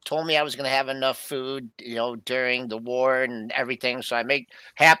she told me I was going to have enough food, during the war and everything. So I'm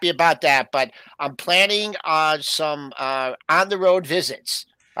happy about that. But I'm planning some on the road visits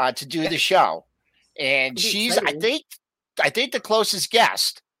to do the show, and she's exciting. I think the closest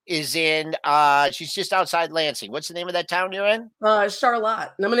guest is in she's just outside Lansing. What's the name of that town you're in?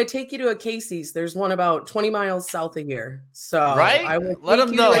 Charlotte. And I'm going to take you to a Casey's. There's one about 20 miles south of here. So right, I will let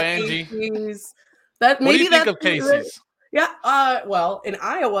them know, Angie. Casey's. What do you think of Casey's? Yeah. Well, in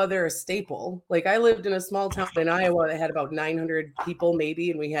Iowa, they're a staple. Like I lived in a small town in Iowa that had about 900 people,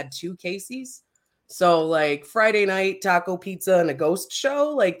 maybe, and we had 2 Casey's. So like Friday night taco pizza and a ghost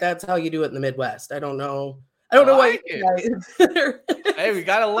show, like that's how you do it in the Midwest. I don't know why. Hey, we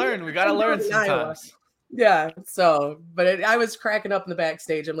gotta learn. We gotta learn sometimes. Yeah. So, but I was cracking up in the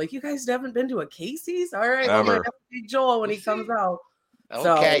backstage. I'm like, you guys haven't been to a Casey's? All right. I'm gonna have to see Joel when he comes out.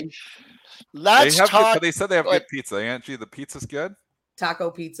 Okay. So, let's talk. They said they have good pizza. Angie, the pizza's good. Taco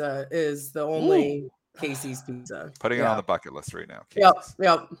pizza is the only Casey's pizza. Putting it on the bucket list right now. Casey's.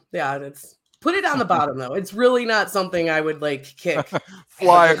 Yep. Yeah. Put it on the bottom though. It's really not something I would kick.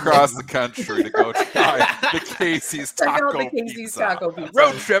 Fly across the country to go try the Casey's taco pizza.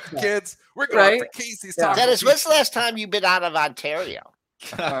 Road trip, kids. We're going for Casey's taco pizza. Dennis, when's the last time you've been out of Ontario?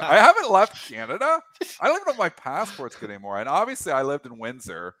 I haven't left Canada. I don't know if my passport's good anymore. And obviously I lived in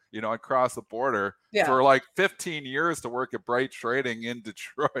Windsor, across the border for like 15 years to work at Bright Trading in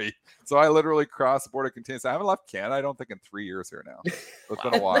Detroit. So I literally crossed the border continuously. I haven't left Canada, I don't think, in 3 years here now. It's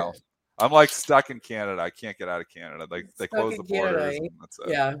been a while. I'm like stuck in Canada. I can't get out of Canada. Like they close the borders. That's it.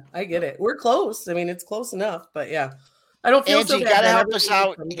 Yeah, I get it. We're close. I mean, it's close enough, but yeah, I don't feel so bad. You got to help us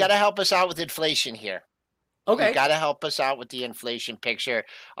out. You got to help us out with inflation here. Okay. You got to help us out with the inflation picture.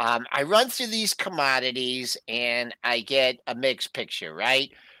 I run through these commodities and I get a mixed picture,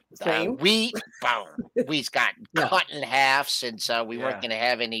 right? Wheat, boom. Wheat's got cut in half since we weren't going to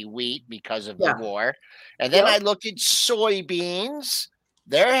have any wheat because of the war. And then I look at soybeans.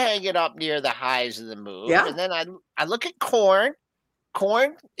 They're hanging up near the highs of the move. Yeah. And then I look at corn.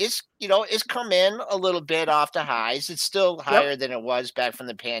 Corn is come in a little bit off the highs. It's still higher than it was back from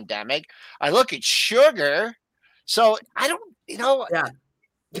the pandemic. I look at sugar. So I don't,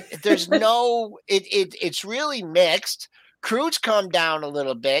 there's no, it's really mixed. Crude's come down a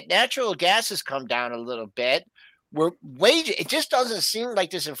little bit. Natural gas has come down a little bit. It just doesn't seem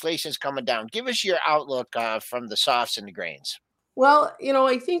like this inflation is coming down. Give us your outlook from the softs and the grains. Well,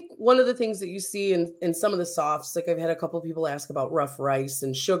 I think one of the things that you see in some of the softs, like I've had a couple of people ask about rough rice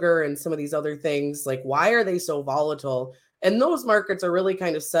and sugar and some of these other things, like why are they so volatile? And those markets are really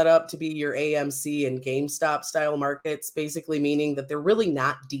kind of set up to be your AMC and GameStop style markets, basically meaning that they're really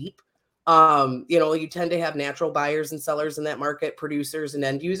not deep. You tend to have natural buyers and sellers in that market, producers and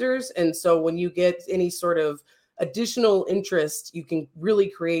end users. And so when you get any sort of additional interest, you can really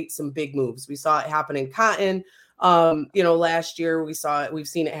create some big moves. We saw it happen in cotton. Last year we've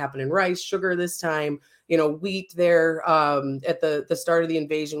seen it happen in rice, sugar this time, wheat there, at the start of the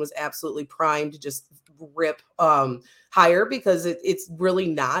invasion was absolutely primed to just rip higher because it's really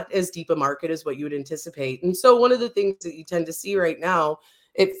not as deep a market as what you would anticipate. And so one of the things that you tend to see right now,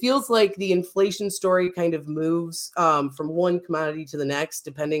 it feels like the inflation story kind of moves from one commodity to the next,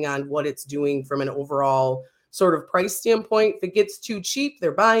 depending on what it's doing from an overall sort of price standpoint. If it gets too cheap,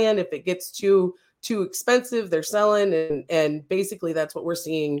 they're buying. If it gets too expensive, they're selling. And basically that's what we're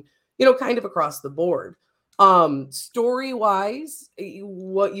seeing, kind of across the board. Story wise,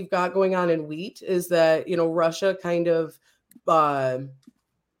 what you've got going on in wheat is that, Russia kind of, I'm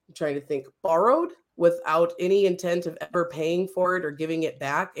trying to think, borrowed without any intent of ever paying for it or giving it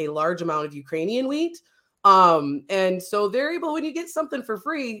back a large amount of Ukrainian wheat. And so they're able, when you get something for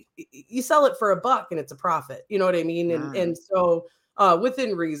free, you sell it for $1 and it's a profit. You know what I mean? And so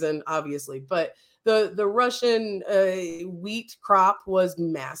within reason, obviously, but the Russian wheat crop was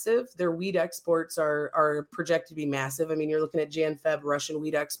massive. Their wheat exports are projected to be massive. I mean, you're looking at Jan-Feb Russian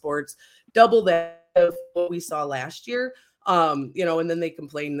wheat exports, double that of what we saw last year. And then they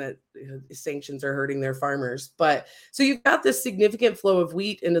complain that sanctions are hurting their farmers. But so you've got this significant flow of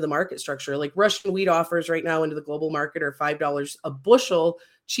wheat into the market structure. Like Russian wheat offers right now into the global market are $5 a bushel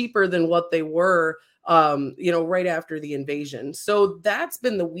cheaper than what they were right after the invasion. So that's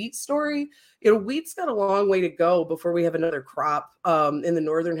been the wheat story. Wheat's got a long way to go before we have another crop in the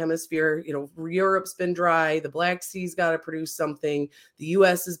northern hemisphere. Europe's been dry. The Black Sea's got to produce something. The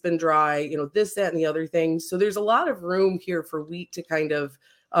US has been dry, this, that, and the other things. So there's a lot of room here for wheat to kind of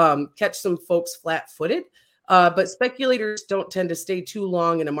catch some folks flat-footed. But speculators don't tend to stay too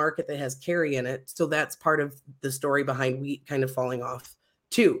long in a market that has carry in it. So that's part of the story behind wheat kind of falling off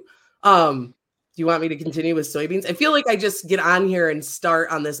too. Do you want me to continue with soybeans? I feel like I just get on here and start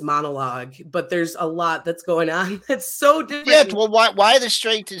on this monologue, but there's a lot that's going on that's so different. Yeah, well, why the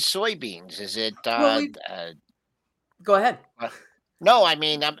strength in soybeans? Is it go ahead. No, I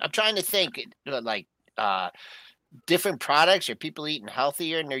mean, I'm trying to think different products. Are people eating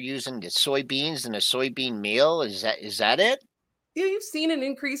healthier and they're using the soybeans and the soybean meal? Is that it? Yeah, you've seen an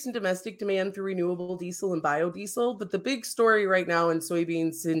increase in domestic demand through renewable diesel and biodiesel, but the big story right now in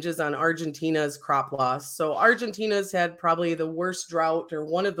soybeans hinges on Argentina's crop loss. So Argentina's had probably the worst drought or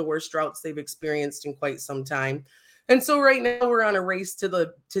one of the worst droughts they've experienced in quite some time. And so right now we're on a race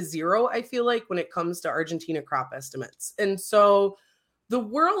to zero, I feel like, when it comes to Argentina crop estimates. And so the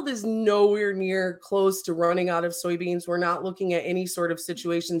world is nowhere near close to running out of soybeans. We're not looking at any sort of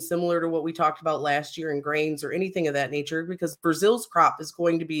situation similar to what we talked about last year in grains or anything of that nature, because Brazil's crop is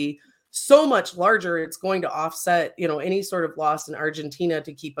going to be so much larger. It's going to offset, any sort of loss in Argentina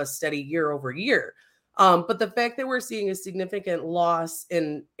to keep us steady year over year. But the fact that we're seeing a significant loss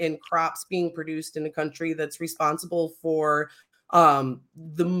in crops being produced in a country that's responsible for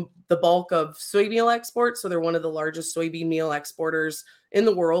the bulk of soybean meal exports. So they're one of the largest soybean meal exporters in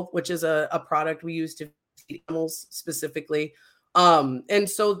the world, which is a product we use to feed animals specifically. And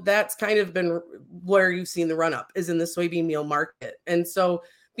so that's kind of been where you've seen the run up, is in the soybean meal market. And so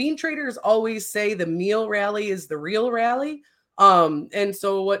bean traders always say the meal rally is the real rally. And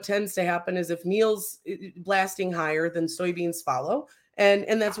so what tends to happen is if meal's blasting higher, then soybeans follow.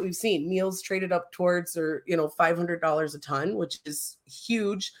 And that's what we've seen. Meals traded up towards, or $500 a ton, which is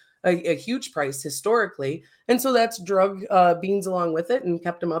huge, a huge price historically. And so that's drug beans along with it and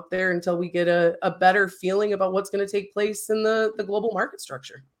kept them up there until we get a better feeling about what's going to take place in the global market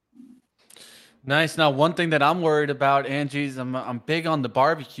structure. Nice. Now, one thing that I'm worried about, Angie's, I'm big on the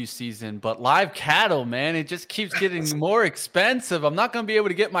barbecue season, but live cattle, man, it just keeps getting more expensive. I'm not going to be able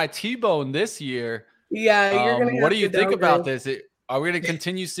to get my T-bone this year. Yeah, you're going to. What do you think about this? Are we going to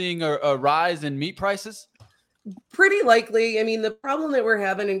continue seeing a rise in meat prices? Pretty likely. I mean, the problem that we're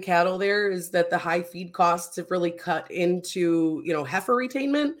having in cattle there is that the high feed costs have really cut into, heifer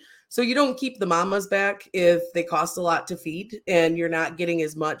retainment. So you don't keep the mamas back if they cost a lot to feed and you're not getting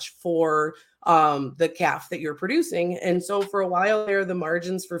as much for the calf that you're producing. And so for a while there, the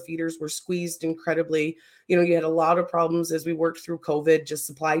margins for feeders were squeezed incredibly. You had a lot of problems as we worked through COVID, just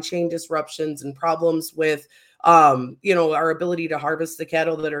supply chain disruptions and problems with our ability to harvest the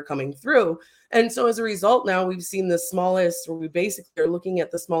cattle that are coming through. And so as a result, now we've seen the smallest, or we basically are looking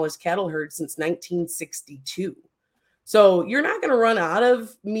at the smallest cattle herd since 1962. So you're not going to run out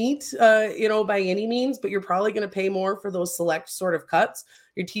of meat, by any means, but you're probably going to pay more for those select sort of cuts.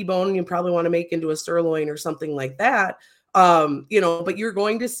 Your T-bone, you probably want to make into a sirloin or something like that. But you're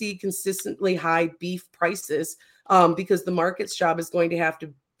going to see consistently high beef prices because the market's job is going to have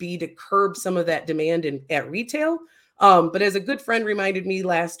to be to curb some of that demand at retail. But as a good friend reminded me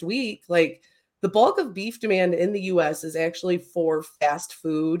last week, like the bulk of beef demand in the US is actually for fast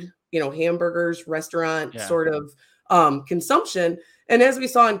food, hamburgers, restaurant sort of consumption. And as we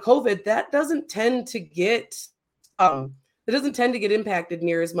saw in COVID, that doesn't tend to get impacted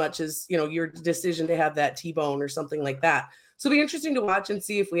near as much as, your decision to have that T-bone or something like that. So it'll be interesting to watch and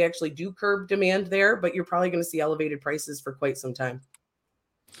see if we actually do curb demand there, but you're probably going to see elevated prices for quite some time.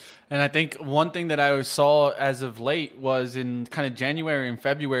 And I think one thing that I saw as of late was in kind of January and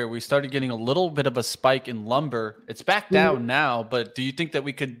February, we started getting a little bit of a spike in lumber. It's back down now, but do you think that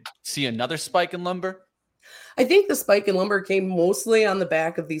we could see another spike in lumber? I think the spike in lumber came mostly on the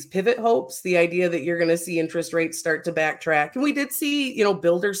back of these pivot hopes, the idea that you're going to see interest rates start to backtrack. And we did see,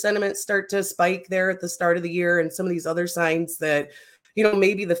 builder sentiment start to spike there at the start of the year, and some of these other signs that,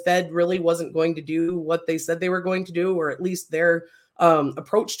 maybe the Fed really wasn't going to do what they said they were going to do, or at least their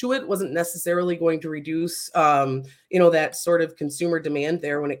approach to it wasn't necessarily going to reduce, that sort of consumer demand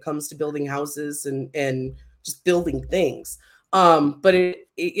there when it comes to building houses and just building things. But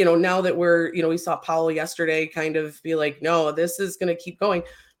now that we saw Powell yesterday kind of be like, no, this is going to keep going,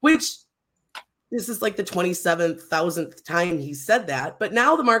 which this is like the 27,000th time he said that, but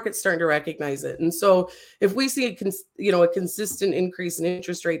now the market's starting to recognize it. And so if we see a consistent increase in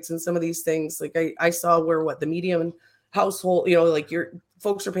interest rates and some of these things, like I saw where the median household, like your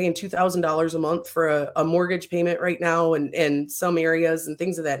folks are paying $2,000 a month for a mortgage payment right now, and some areas and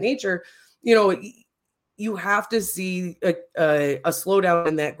things of that nature, you have to see a slowdown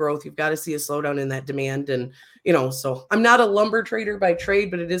in that growth. You've got to see a slowdown in that demand. And, so I'm not a lumber trader by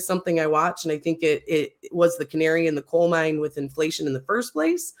trade, but it is something I watch. And I think it was the canary in the coal mine with inflation in the first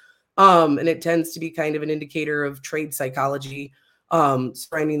place. And it tends to be kind of an indicator of trade psychology,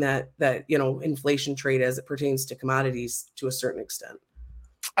 surrounding that inflation trade as it pertains to commodities to a certain extent.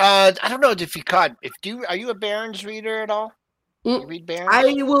 I don't know if you caught, are you a Barron's reader at all? You read Barron's?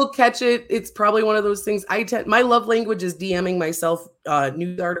 I will catch it. It's probably one of those things. My love language is DMing myself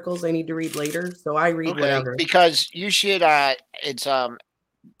news articles I need to read later. So I read whatever. Because you should, it's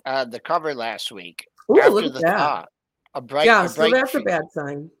the cover last week. Ooh, after look at the that. thaw. So that's a bad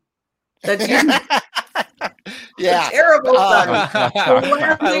sign. That's yeah. a terrible sign.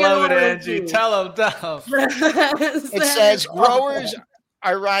 I love it, Angie. Tell them, It says growers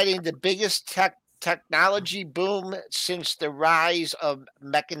are riding the biggest technology boom since the rise of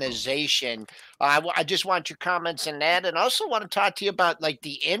mechanization. I just want your comments on that, and also want to talk to you about like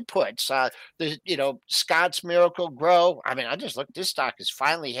the inputs. Scott's Miracle Grow. I mean, I just looked. This stock has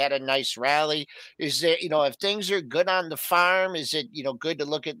finally had a nice rally. Is there, if things are good on the farm, is it good to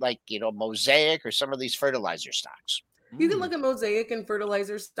look at like Mosaic or some of these fertilizer stocks? You can look at Mosaic and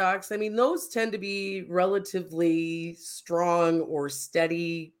fertilizer stocks. I mean, those tend to be relatively strong or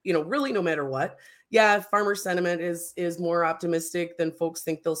steady, really no matter what. Yeah, farmer sentiment is more optimistic than folks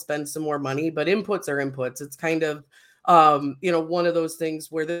think they'll spend some more money, but inputs are inputs. It's kind of, one of those things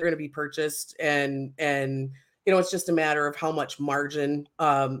where they're going to be purchased and it's just a matter of how much margin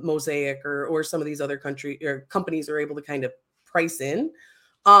Mosaic or some of these other companies are able to kind of price in.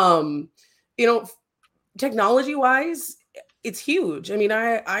 Technology wise, it's huge. I mean,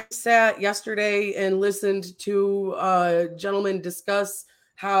 I sat yesterday and listened to a gentleman discuss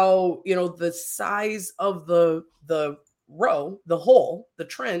how, the size of the row, the hole, the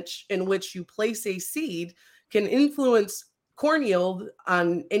trench in which you place a seed can influence corn yield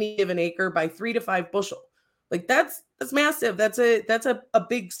on any given acre by 3 to 5 bushel. Like that's massive. That's a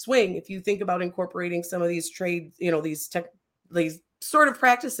big swing if you think about incorporating some of these trades, these sort of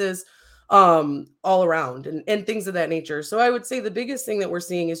practices all around and things of that nature. So I would say the biggest thing that we're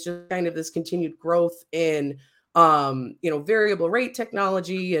seeing is just kind of this continued growth in, variable rate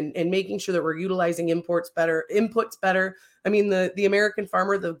technology and making sure that we're utilizing inputs better. I mean, the American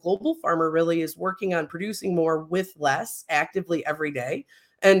farmer, the global farmer really is working on producing more with less actively every day.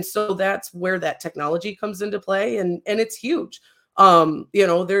 And so that's where that technology comes into play. And it's huge.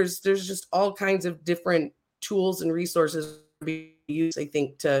 There's just all kinds of different tools and resources to be used, I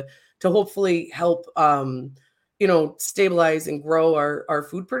think, to hopefully help, stabilize and grow our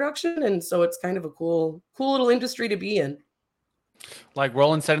food production. And so it's kind of a cool little industry to be in. Like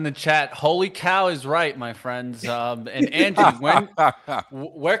Roland said in the chat, holy cow is right, my friends. And Angie,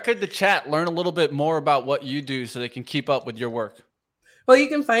 where could the chat learn a little bit more about what you do so they can keep up with your work? Well, you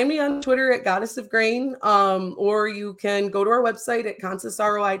can find me on Twitter at Goddess of Grain, or you can go to our website at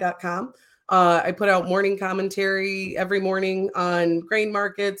consusroi.com. I put out morning commentary every morning on grain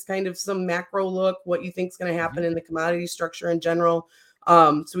markets, kind of some macro look, what you think is going to happen in the commodity structure in general.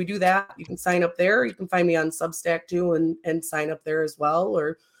 So we do that. You can sign up there. You can find me on Substack too and sign up there as well,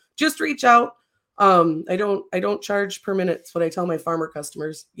 or just reach out. I don't charge per minute. It's what I tell my farmer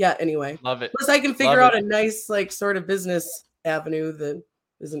customers. Yeah. Anyway, love it. Plus I can figure out a nice, like, sort of business avenue that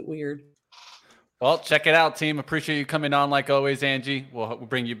isn't weird. Well, check it out, team. Appreciate you coming on like always, Angie. We'll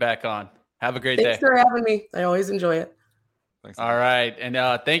bring you back on. Have a great day. Thanks for having me. I always enjoy it. Thanks, All right. And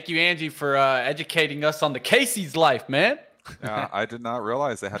thank you, Angie, for educating us on the Casey's life, man. Yeah, I did not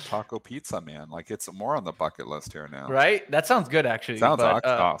realize they had taco pizza, man. Like, it's more on the bucket list here now. Right? That sounds good, actually. Sounds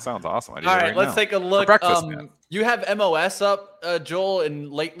awesome. All right, let's take a look. Breakfast, you have MOS up, Joel,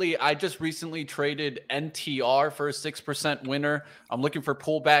 and lately I just recently traded NTR for a 6% winner. I'm looking for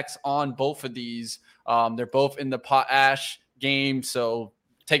pullbacks on both of these. They're both in the potash game, so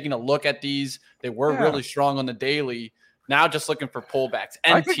taking a look at these, they were really strong on the daily. Now just looking for pullbacks.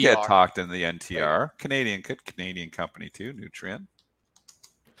 NTR. I could get talked in the NTR. Canadian company too, Nutrien.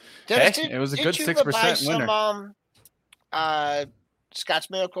 It was a good 6% winner. Scott's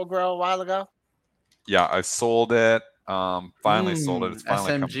Miracle Grow a while ago. Yeah, I sold it. Finally sold it. It's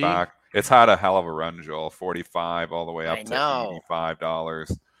finally SMG. come back. It's had a hell of a run, Joel. 45 all the way up to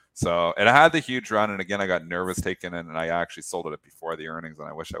 $85. So it had the huge run, and again, I got nervous taking it, and I actually sold it before the earnings, and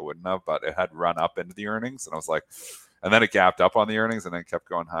I wish I wouldn't have, but it had run up into the earnings, and I was like, and then it gapped up on the earnings, and then kept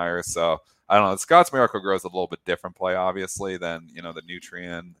going higher. So I don't know. Scott's Miracle Grow is a little bit different play, obviously, than the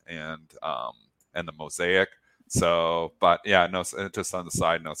Nutrien and the Mosaic. So, but yeah, no. Just on the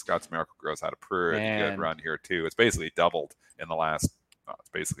side note, Scott's Miracle Grow's had a pretty good run here too. It's basically doubled in the last.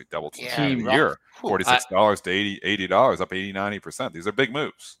 It's basically doubled since the year. $46 to $80, up 80-90%. These are big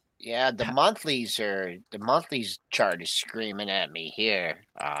moves. Yeah, the monthlies chart is screaming at me here.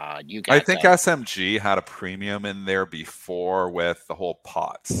 I think SMG had a premium in there before with the whole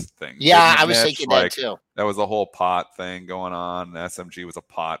pots thing. Yeah, I was thinking that too. That was a whole pot thing going on. SMG was a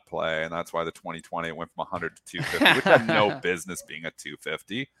pot play, and that's why the 2020 it went from 100 to 250, which had no business being at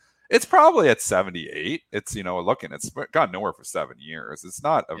 250. It's probably at 78. It's, it's gone nowhere for 7 years. It's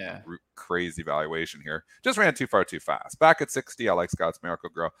not a crazy valuation here. Just ran too far too fast. Back at 60, I like Scott's Miracle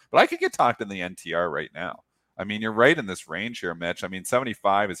Grow. But I could get talked in the NTR right now. I mean, you're right in this range here, Mitch. I mean,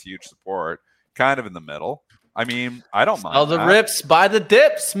 75 is huge support, kind of in the middle. I mean, I don't mind. Oh, the rips by the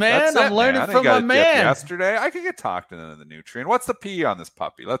dips, man. I'm learning from my man. Yesterday, I could get talked in the Nutrien. What's the P on this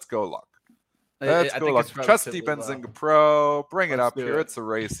puppy? Let's go look. Let's go look. Trusty Benzinga Pro. Bring it up here. It's a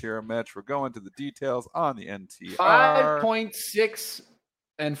race here, Mitch. We're going to the details on the NTR. 5.6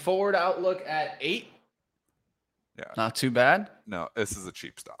 and forward outlook at 8. Yeah. Not too bad. No, this is a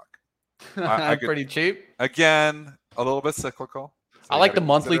cheap stock. Pretty cheap. Again, a little bit cyclical. I like the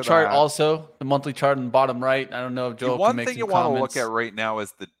monthly chart also. The monthly chart in the bottom right. I don't know if Joe can make some comments. One thing you want to look at right now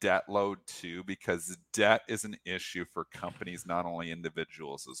is the debt load too, because debt is an issue for companies, not only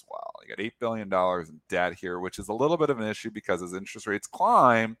individuals as well. You got $8 billion in debt here, which is a little bit of an issue because as interest rates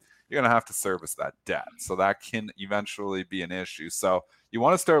climb, you're going to have to service that debt. So that can eventually be an issue. So you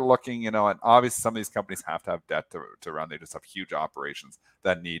want to start looking, and obviously some of these companies have to have debt to run. They just have huge operations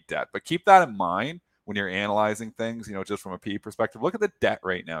that need debt. But keep that in mind when you're analyzing things, just from a PE perspective. Look at the debt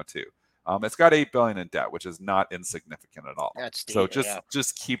right now too. It's got $8 billion in debt, which is not insignificant at all. So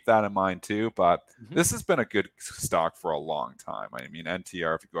just keep that in mind too. But this has been a good stock for a long time. I mean,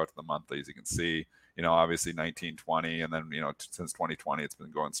 NTR, if you go out to the monthlies, you can see, obviously 1920, and then since 2020, it's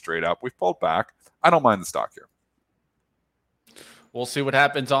been going straight up. We've pulled back. I don't mind the stock here. We'll see what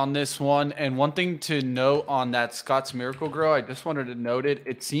happens on this one. And one thing to note on that Scott's Miracle Grow, I just wanted to note it.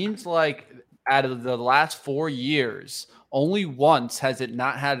 It seems like out of the last 4 years, only once has it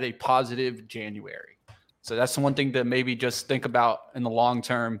not had a positive January. So that's the one thing to maybe just think about in the long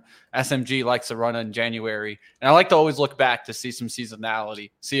term. SMG likes to run in January. And I like to always look back to see some seasonality,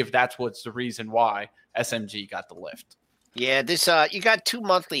 see if that's what's the reason why SMG got the lift. Yeah, this you got 2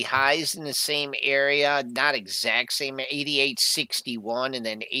 monthly highs in the same area, not exact same, 88.61 and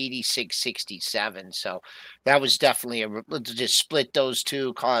then 86.67. So that was definitely let's just split those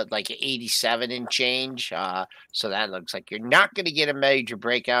two, call it like 87 and change. So that looks like you're not going to get a major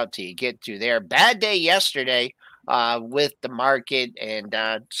breakout till you get to there. Bad day yesterday with the market, and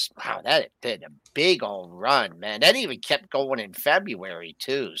wow, that did a big old run, man. That even kept going in February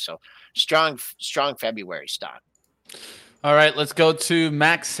too. So strong February stock. All right, let's go to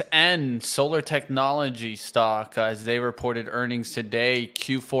Max N, solar technology stock, as they reported earnings today.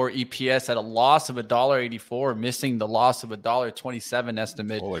 Q4 EPS at a loss of $1.84, missing the loss of $1.27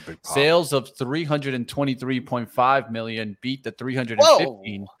 estimate. Sales of $323.5 million, beat the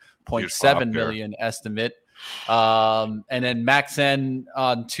 $315.7 million estimate. And then Max N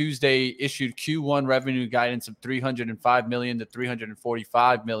on Tuesday issued Q1 revenue guidance of $305 million to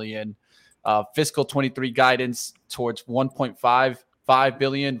 $345 million. Fiscal 23 guidance towards $1.5 1.5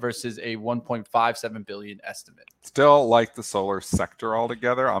 billion versus a 1.57 billion estimate. Still like the solar sector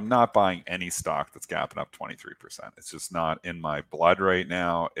altogether. I'm not buying any stock that's gapping up 23%. It's just not in my blood right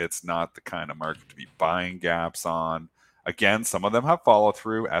now. It's not the kind of market to be buying gaps on. Again, some of them have follow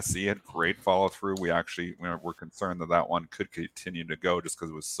through. SE had great follow through. We're concerned that one could continue to go just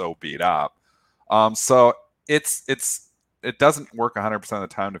because it was so beat up. So it doesn't work 100% of the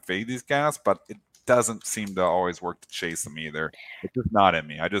time to fade these gaps, but it doesn't seem to always work to chase them either. It's just not in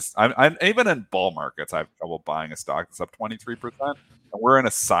me. I'm even in bull markets, I have trouble buying a stock that's up 23%. And we're in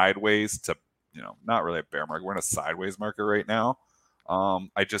a sideways to, not really a bear market. We're in a sideways market right now.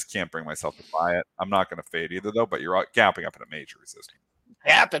 I just can't bring myself to buy it. I'm not going to fade either though, but you're gapping up at a major resistance.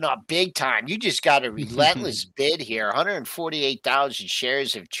 Gapping up big time. You just got a relentless bid here. 148,000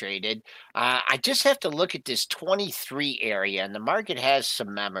 shares have traded. I just have to look at this 23 area, and the market has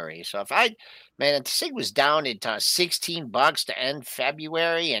some memory. So this thing was down at $16 to end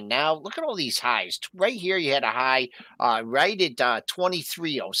February, and now look at all these highs. Right here, you had a high right at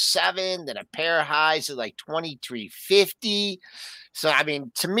 23.07, then a pair of highs at like 23.50. So,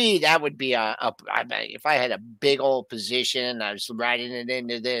 to me, that would be if I had a big old position, I was riding it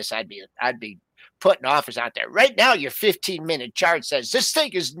into this, I'd be putting offers out there. Right now, your 15-minute chart says this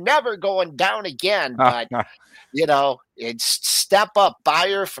thing is never going down again. But, it's step up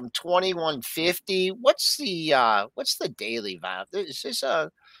buyer from 21.50. What's the daily value? Is this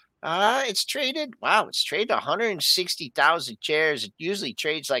it's traded 160,000 shares. It usually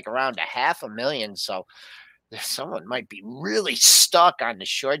trades like around 500,000. So, someone might be really stuck on the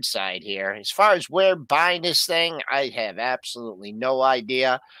short side here. As far as where buying this thing, I have absolutely no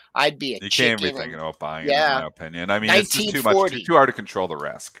idea. I'd be You can't be thinking about buying it, in my opinion. It's just too hard to control the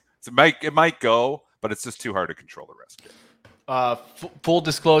risk. So it might go, but it's just too hard to control the risk. Full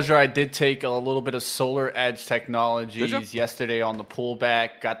disclosure, I did take a little bit of Solar Edge Technologies yesterday on the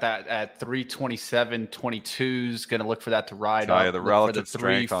pullback. Got that at 327.22s. Going to look for that to ride up. The relative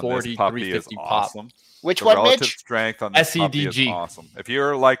strength on this puppy is awesome. Which one, relative Mitch? Strength on this puppy is SEDG. awesome. If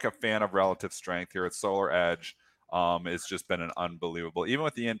you're like a fan of relative strength here at Solar Edge, it's just been an unbelievable. Even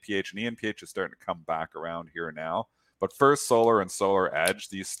with the NPH, and the NPH is starting to come back around here now. But First Solar and Solar Edge,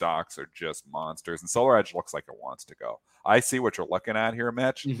 these stocks are just monsters. And Solar Edge looks like it wants to go. I see what you're looking at here,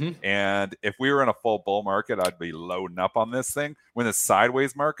 Mitch. Mm-hmm. And if we were in a full bull market, I'd be loading up on this thing. We're in a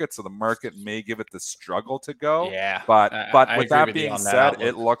sideways market, so the market may give it the struggle to go. Yeah. But with that being said,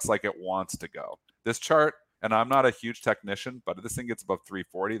 it looks like it wants to go. This chart, and I'm not a huge technician, but if this thing gets above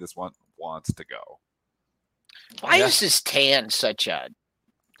 340, this one wants to go. Why is this tan such a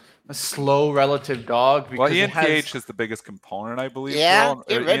slow relative dog? Because ENPH is the biggest component, I believe. Yeah,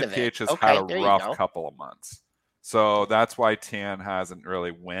 get rid of ENPH it. has had a rough couple of months. So that's why tan hasn't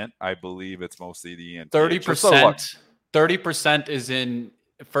really went. I believe it's mostly the ENPH. 30% is in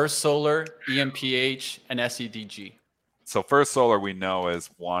First Solar, EMPH, and SEDG. So First Solar we know is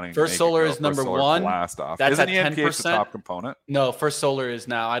wanting. First Solar is number one. Blast off. That's Isn't at 10%. The top component? No, First Solar is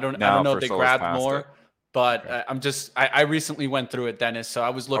now. I don't know if they grabbed more, but I recently went through it, Dennis. So I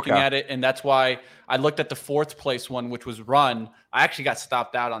was looking at it, and that's why I looked at the fourth place one, which was Run. I actually got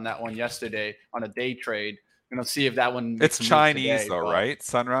stopped out on that one yesterday on a day trade. I'm gonna see if that one. It's Chinese today, right?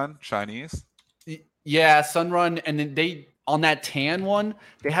 Sunrun, Chinese. Yeah, Sunrun, and then they. On that tan one,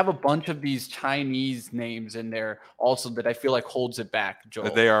 they have a bunch of these Chinese names in there also that I feel like holds it back,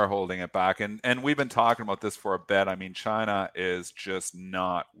 Joel. They are holding it back. And we've been talking about this for a bit. China is just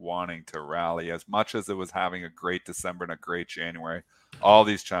not wanting to rally as much as it was having a great December and a great January. All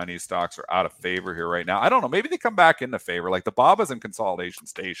these Chinese stocks are out of favor here right now. I don't know. Maybe they come back into favor. Like the Baba's in consolidation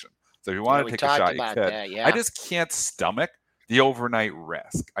station. So if you want to take a shot, you could. I just can't stomach the overnight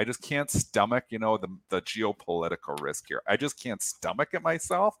risk. I just can't stomach, the geopolitical risk here. I just can't stomach it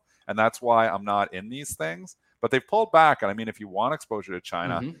myself. And that's why I'm not in these things. But they've pulled back. And if you want exposure to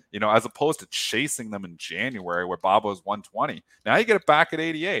China, as opposed to chasing them in January where Baba was 120, now you get it back at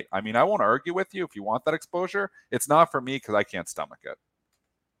 88. I won't argue with you if you want that exposure. It's not for me because I can't stomach it.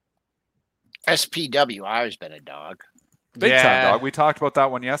 SPWR has been a dog. Big time, dog. We talked about that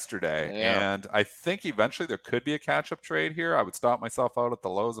one yesterday, and I think eventually there could be a catch-up trade here. I would stop myself out at the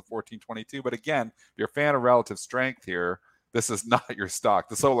lows of 14.22. But again, if you're a fan of relative strength here, this is not your stock.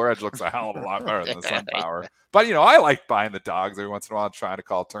 The Solar Edge looks a hell of a lot better than the SunPower. But, I like buying the dogs every once in a while and trying to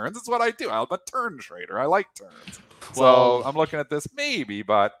call turns. It's what I do. I'm a turn trader. I like turns. So I'm looking at this maybe,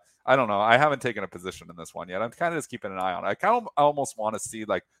 but I don't know. I haven't taken a position in this one yet. I'm kind of just keeping an eye on it. I kind of almost want to see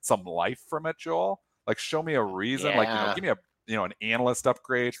like some life from it, Joel. Like, show me a reason. Like, give me an analyst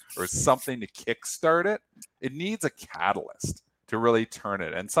upgrade or something to kickstart it. It needs a catalyst to really turn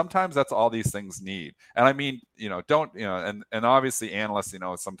it. And sometimes that's all these things need. And I mean, and obviously analysts,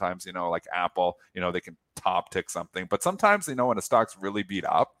 sometimes, like Apple, they can top tick something, but sometimes, when a stock's really beat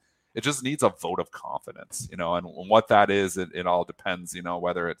up, it just needs a vote of confidence, and what that is, it all depends,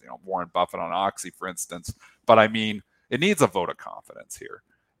 whether it's, Warren Buffett on Oxy, for instance. But I mean, it needs a vote of confidence here,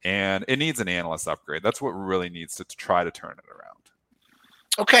 and it needs an analyst upgrade. That's what really needs to try to turn it around.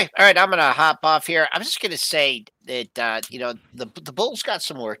 Okay. All right. I'm going to hop off here. I'm just going to say that, the Bulls got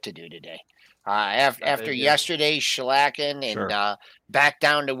some work to do today. After yesterday's shellacking and back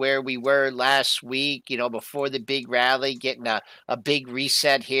down to where we were last week, before the big rally, getting a big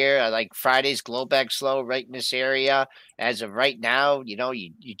reset here, like Friday's Globex low right in this area. As of right now, you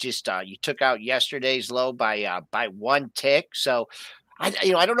just you took out yesterday's low by one tick. So I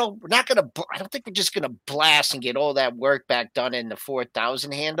don't know. I don't think we're just going to blast and get all that work back done in the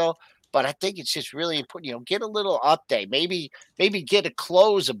 4,000 handle. But I think it's just really important, get a little update, maybe get a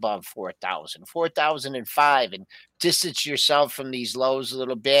close above 4,000, 4,005, and distance yourself from these lows a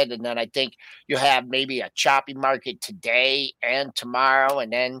little bit. And then I think you'll have maybe a choppy market today and tomorrow.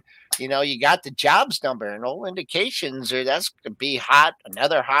 And then, you got the jobs number, and all indications are that's going to be hot,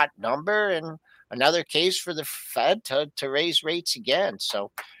 another hot number, and another case for the Fed to raise rates again. So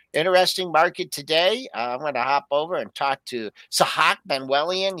interesting market today. I'm going to hop over and talk to Sahak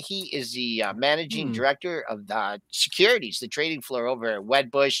Benwellian. He is the managing director of the securities, the trading floor over at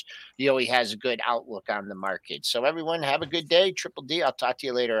Wedbush. He has a good outlook on the market. So everyone have a good day. Triple D. I'll talk to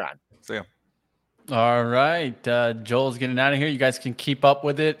you later on. See ya. All right. Joel's getting out of here. You guys can keep up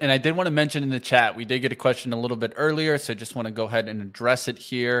with it. And I did want to mention in the chat, we did get a question a little bit earlier. So I just want to go ahead and address it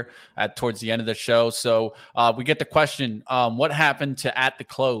here towards the end of the show. So we get the question, what happened to At the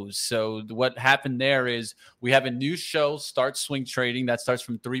Close? So what happened there is we have a new show, Start Swing Trading, that starts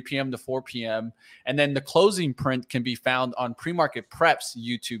from 3 p.m. to 4 p.m. And then the closing print can be found on Pre-Market Prep's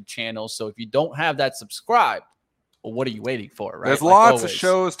YouTube channel. So if you don't have that subscribed, well, what are you waiting for, right? There's lots of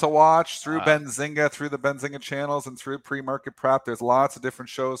shows to watch through Benzinga, through the Benzinga channels, and through Pre-Market Prep. There's lots of different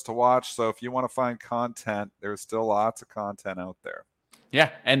shows to watch. So if you want to find content, there's still lots of content out there.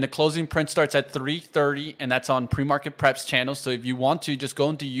 Yeah, and the closing print starts at 3:30, and that's on Pre-Market Prep's channel. So if you want to, just go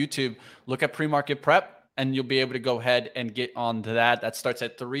into YouTube, look at Pre-Market Prep, and you'll be able to go ahead and get onto that. That starts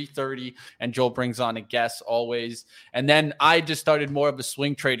at 3:30, and Joel brings on a guest always. And then I just started more of a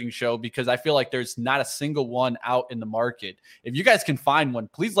swing trading show because I feel like there's not a single one out in the market. If you guys can find one,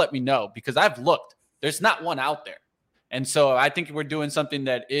 please let me know, because I've looked. There's not one out there. And so I think we're doing something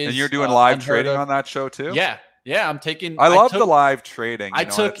that is. And you're doing live trading on that show too? Yeah. Yeah, I'm taking. I love the live trading. I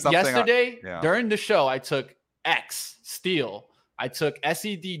took yesterday during the show. I took X Steel. I took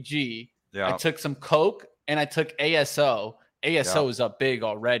SEDG. I took some Coke, and I took ASO. ASO is up big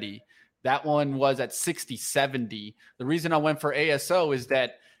already. That one was at 60.70. The reason I went for ASO is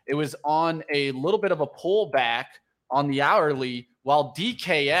that it was on a little bit of a pullback on the hourly, while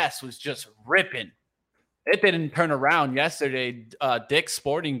DKS was just ripping. It didn't turn around yesterday. Dick's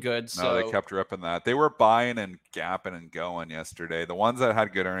Sporting Goods. No, they kept ripping that. They were buying and gapping and going yesterday. The ones that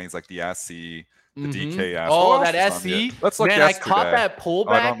had good earnings, like the SE, the DKS. Oh, that SE. Let's look. Man, yesterday. I caught that pullback.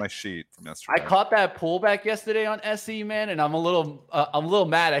 Oh, I don't have my sheet from yesterday. I caught that pullback yesterday on SE, man, and I'm a little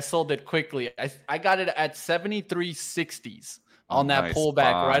mad. I sold it quickly. I got it at 73.60s on that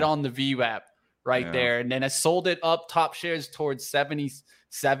pullback, right on the VWAP, there, and then I sold it up top shares towards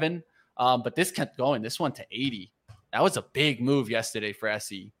 77. But this kept going. This went to 80. That was a big move yesterday for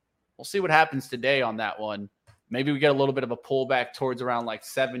SE. We'll see what happens today on that one. Maybe we get a little bit of a pullback towards around like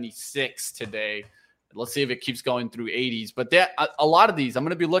 76 today. Let's see if it keeps going through 80s. But a lot of these I'm going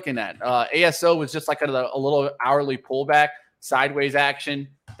to be looking at. ASO was just like a little hourly pullback, sideways action.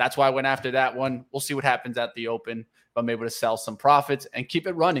 That's why I went after that one. We'll see what happens at the open. If I'm able to sell some profits and keep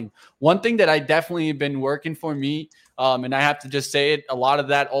it running. One thing that I definitely have been working for me, and I have to just say it, a lot of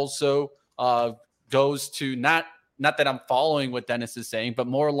that also goes to not that I'm following what Dennis is saying, but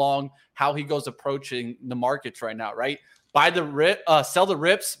more along how he goes approaching the markets right now, right? Buy the sell the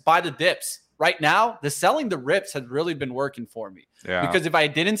rips, buy the dips. Right now, the selling the rips has really been working for me. Yeah. Because if I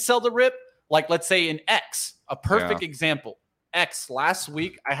didn't sell the rip, like let's say in X, a perfect example, X last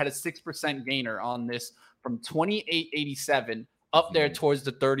week, I had a 6% gainer on this from 28.87 up there towards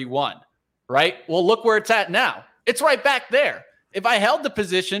the 31, right? Well, look where it's at now. It's right back there. If I held the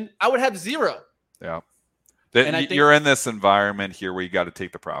position, I would have zero. Yeah. You're in this environment here where you got to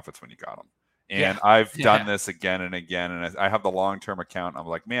take the profits when you got them. And I've done this again and again. And I have the long-term account. I'm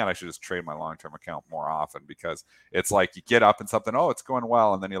like, man, I should just trade my long-term account more often, because it's like you get up and something, oh, it's going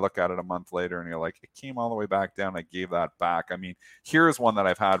well. And then you look at it a month later and you're like, it came all the way back down. I gave that back. I mean, here's one that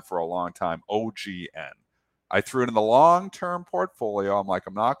I've had for a long time, OGN. I threw it in the long-term portfolio. I'm like,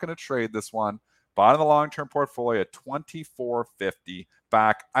 I'm not going to trade this one. Bought in the long-term portfolio at $24.50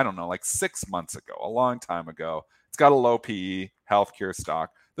 back, I don't know, like 6 months ago, a long time ago. It's got a low PE, healthcare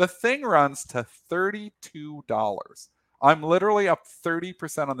stock. The thing runs to $32. I'm literally up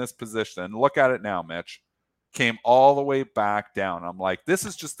 30% on this position. And look at it now, Mitch. Came all the way back down. I'm like, this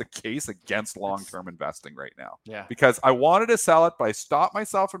is just the case against long-term investing right now. Yeah. Because I wanted to sell it, but I stopped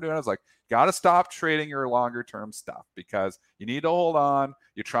myself from doing it. I was like, got to stop trading your longer-term stuff because you need to hold on.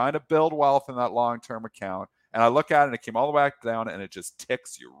 You're trying to build wealth in that long-term account. And I look at it and it came all the way back down and it just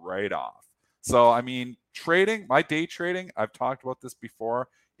ticks you right off. So, I mean, trading, my day trading, I've talked about this before,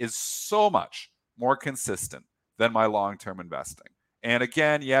 is so much more consistent than my long-term investing. And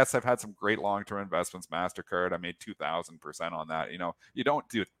again, yes, I've had some great long-term investments. MasterCard, I made 2,000% on that. You know, you don't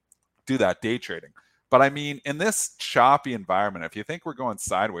do that day trading. But I mean, in this choppy environment, if you think we're going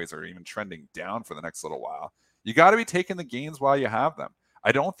sideways or even trending down for the next little while, you got to be taking the gains while you have them.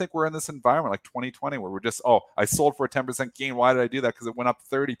 I don't think we're in this environment like 2020 where we're just, oh, I sold for a 10% gain. Why did I do that? Because it went up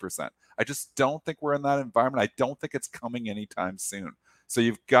 30%. I just don't think we're in that environment. I don't think it's coming anytime soon. So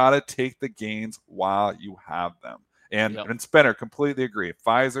you've got to take the gains while you have them. And Spinner, completely agree.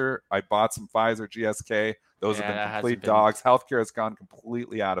 Pfizer, I bought some Pfizer, GSK. Those have been complete dogs. Healthcare has gone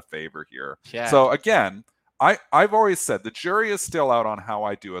completely out of favor here. Yeah. So again, I've always said the jury is still out on how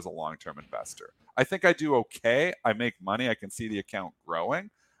I do as a long-term investor. I think I do okay. I make money. I can see the account growing.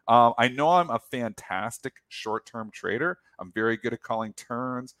 I know I'm a fantastic short-term trader. I'm very good at calling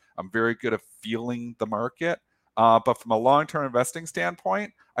turns. I'm very good at feeling the market. But from a long-term investing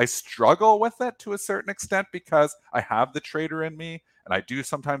standpoint, I struggle with it to a certain extent because I have the trader in me and I do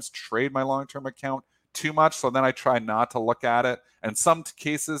sometimes trade my long-term account too much. So then I try not to look at it. And some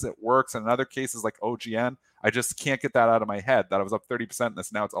cases it works. And in other cases like OGN, I just can't get that out of my head that I was up 30% in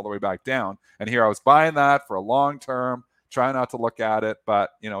this. Now it's all the way back down. And here I was buying that for a long term, trying not to look at it.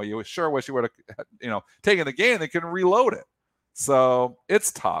 But, you know, you sure wish you would have, you know, taken the gain. They can reload it. So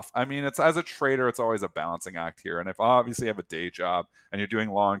it's tough. I mean, it's as a trader, it's always a balancing act here. And if obviously you have a day job and you're doing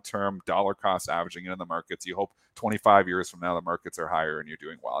long-term dollar cost averaging in the markets, you hope 25 years from now the markets are higher and you're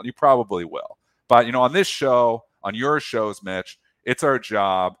doing well. And you probably will. But, you know, on this show, on your shows, Mitch, it's our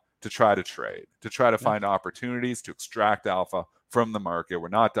job to try to trade, to try to find opportunities to extract alpha from the market. We're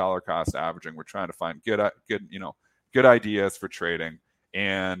not dollar cost averaging. We're trying to find good ideas for trading.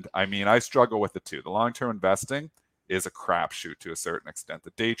 And I mean, I struggle with it too. The long-term investing is a crapshoot to a certain extent.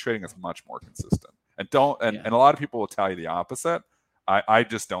 The day trading is much more consistent. And a lot of people will tell you the opposite. I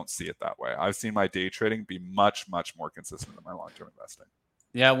just don't see it that way. I've seen my day trading be much, much more consistent than my long-term investing.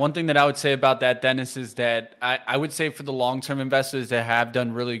 Yeah, one thing that I would say about that, Dennis, is that I would say for the long-term investors that have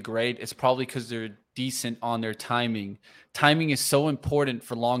done really great, it's probably because they're decent on their timing. Timing is so important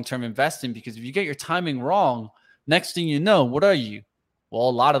for long-term investing because if you get your timing wrong, next thing you know, what are you? Well,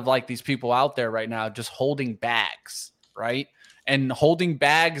 a lot of like these people out there right now just holding bags, right? And holding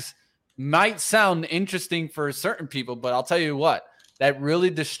bags might sound interesting for certain people, but I'll tell you what, that really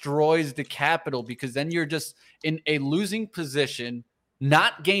destroys the capital because then you're just in a losing position,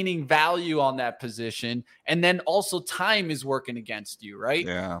 not gaining value on that position. And then also time is working against you, right?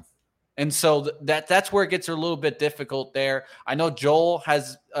 Yeah. And so that's where it gets a little bit difficult there. I know Joel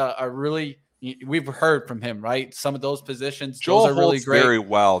has we've heard from him, right? Some of those positions, Joel those are really great. Very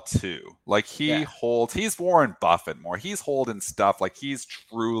well too. Like holds, he's Warren Buffett more. He's holding stuff like he's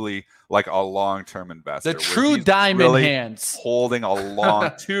truly like a long-term investor. The true diamond hands. Holding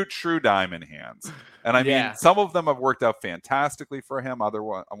two true diamond hands. And I mean, some of them have worked out fantastically for him. Other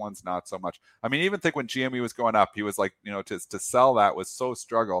ones not so much. I mean, even think when GME was going up, he was like, you know, to sell that was so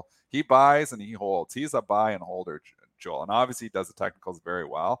struggle. He buys and he holds. He's a buy and holder, Joel. And obviously he does the technicals very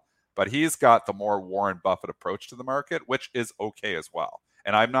well. But he's got the more Warren Buffett approach to the market, which is okay as well.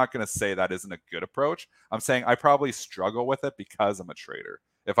 And I'm not going to say that isn't a good approach. I'm saying I probably struggle with it because I'm a trader.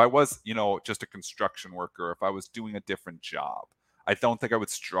 If I was, you know, just a construction worker, if I was doing a different job, I don't think I would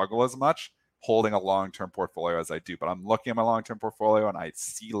struggle as much holding a long-term portfolio as I do. But I'm looking at my long-term portfolio and I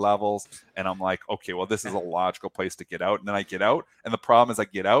see levels and I'm like, okay, well, this is a logical place to get out. And then I get out. And the problem is I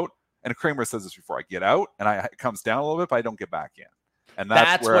get out. And Kramer says this before, I get out and it comes down a little bit, but I don't get back in. And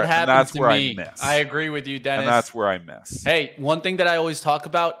that's what happens to me. I miss. I agree with you, Dennis. And that's where I miss. Hey, one thing that I always talk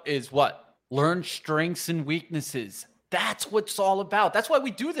about is what? Learn strengths and weaknesses. That's what it's all about. That's why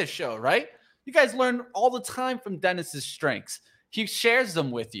we do this show, right? You guys learn all the time from Dennis's strengths. He shares them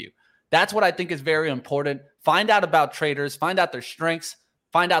with you. That's what I think is very important. Find out about traders, find out their strengths,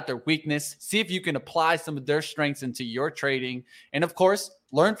 find out their weakness, see if you can apply some of their strengths into your trading. And of course,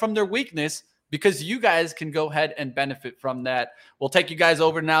 learn from their weakness, because you guys can go ahead and benefit from that. We'll take you guys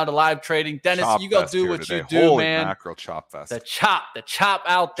over now to live trading. Dennis, Chop you go fest do here what today. you do, Holy man. mackerel chop fest. The chop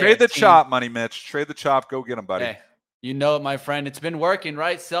out there. Trade the team. chop, Money Mitch. Trade the chop. Go get him, buddy. Hey, you know it, my friend. It's been working,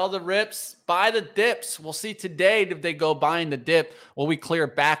 right? Sell the rips, buy the dips. We'll see today if they go buying the dip. Will we clear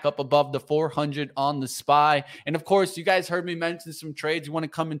back up above the 400 on the SPY? And of course, you guys heard me mention some trades. You want to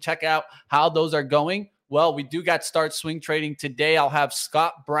come and check out how those are going? Well, we do got start swing trading today. I'll have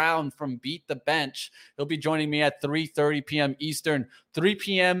Scott Brown from Beat the Bench. He'll be joining me at 3:30 p.m. Eastern. 3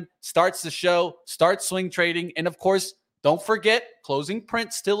 p.m. starts the show, start swing trading. And of course, don't forget, closing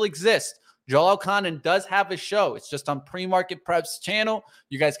print still exists. Joel Elconin does have a show. It's just on Pre-Market Preps channel.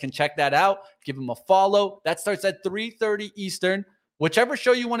 You guys can check that out. Give him a follow. That starts at 3:30 Eastern. Whichever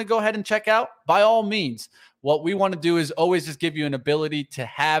show you want to go ahead and check out, by all means. What we want to do is always just give you an ability to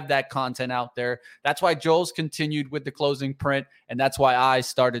have that content out there. That's why Joel's continued with the closing print, and that's why I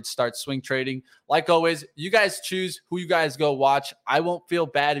started start swing trading. Like always, you guys choose who you guys go watch. I won't feel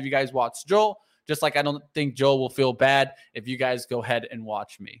bad if you guys watch Joel, just like I don't think Joel will feel bad if you guys go ahead and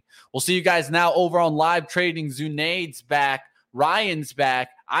watch me. We'll see you guys now over on live trading. Zunaid's back. Ryan's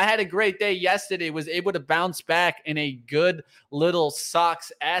back. I had a great day yesterday, was able to bounce back in a good little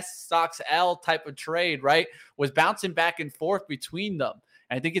Sox S, Sox L type of trade, right? Was bouncing back and forth between them.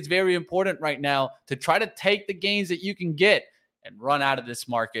 And I think it's very important right now to try to take the gains that you can get and run out of this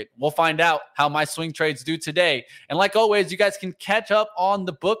market. We'll find out how my swing trades do today. And like always, you guys can catch up on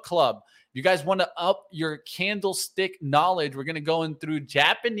the book club. If you guys want to up your candlestick knowledge, we're going to go in through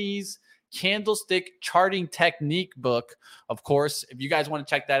Japanese candlestick charting technique book. Of course, if you guys want to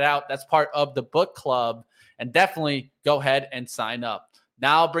check that out, that's part of the book club, and definitely go ahead and sign up.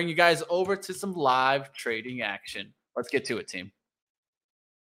 Now I'll bring you guys over to some live trading action. Let's get to it, team.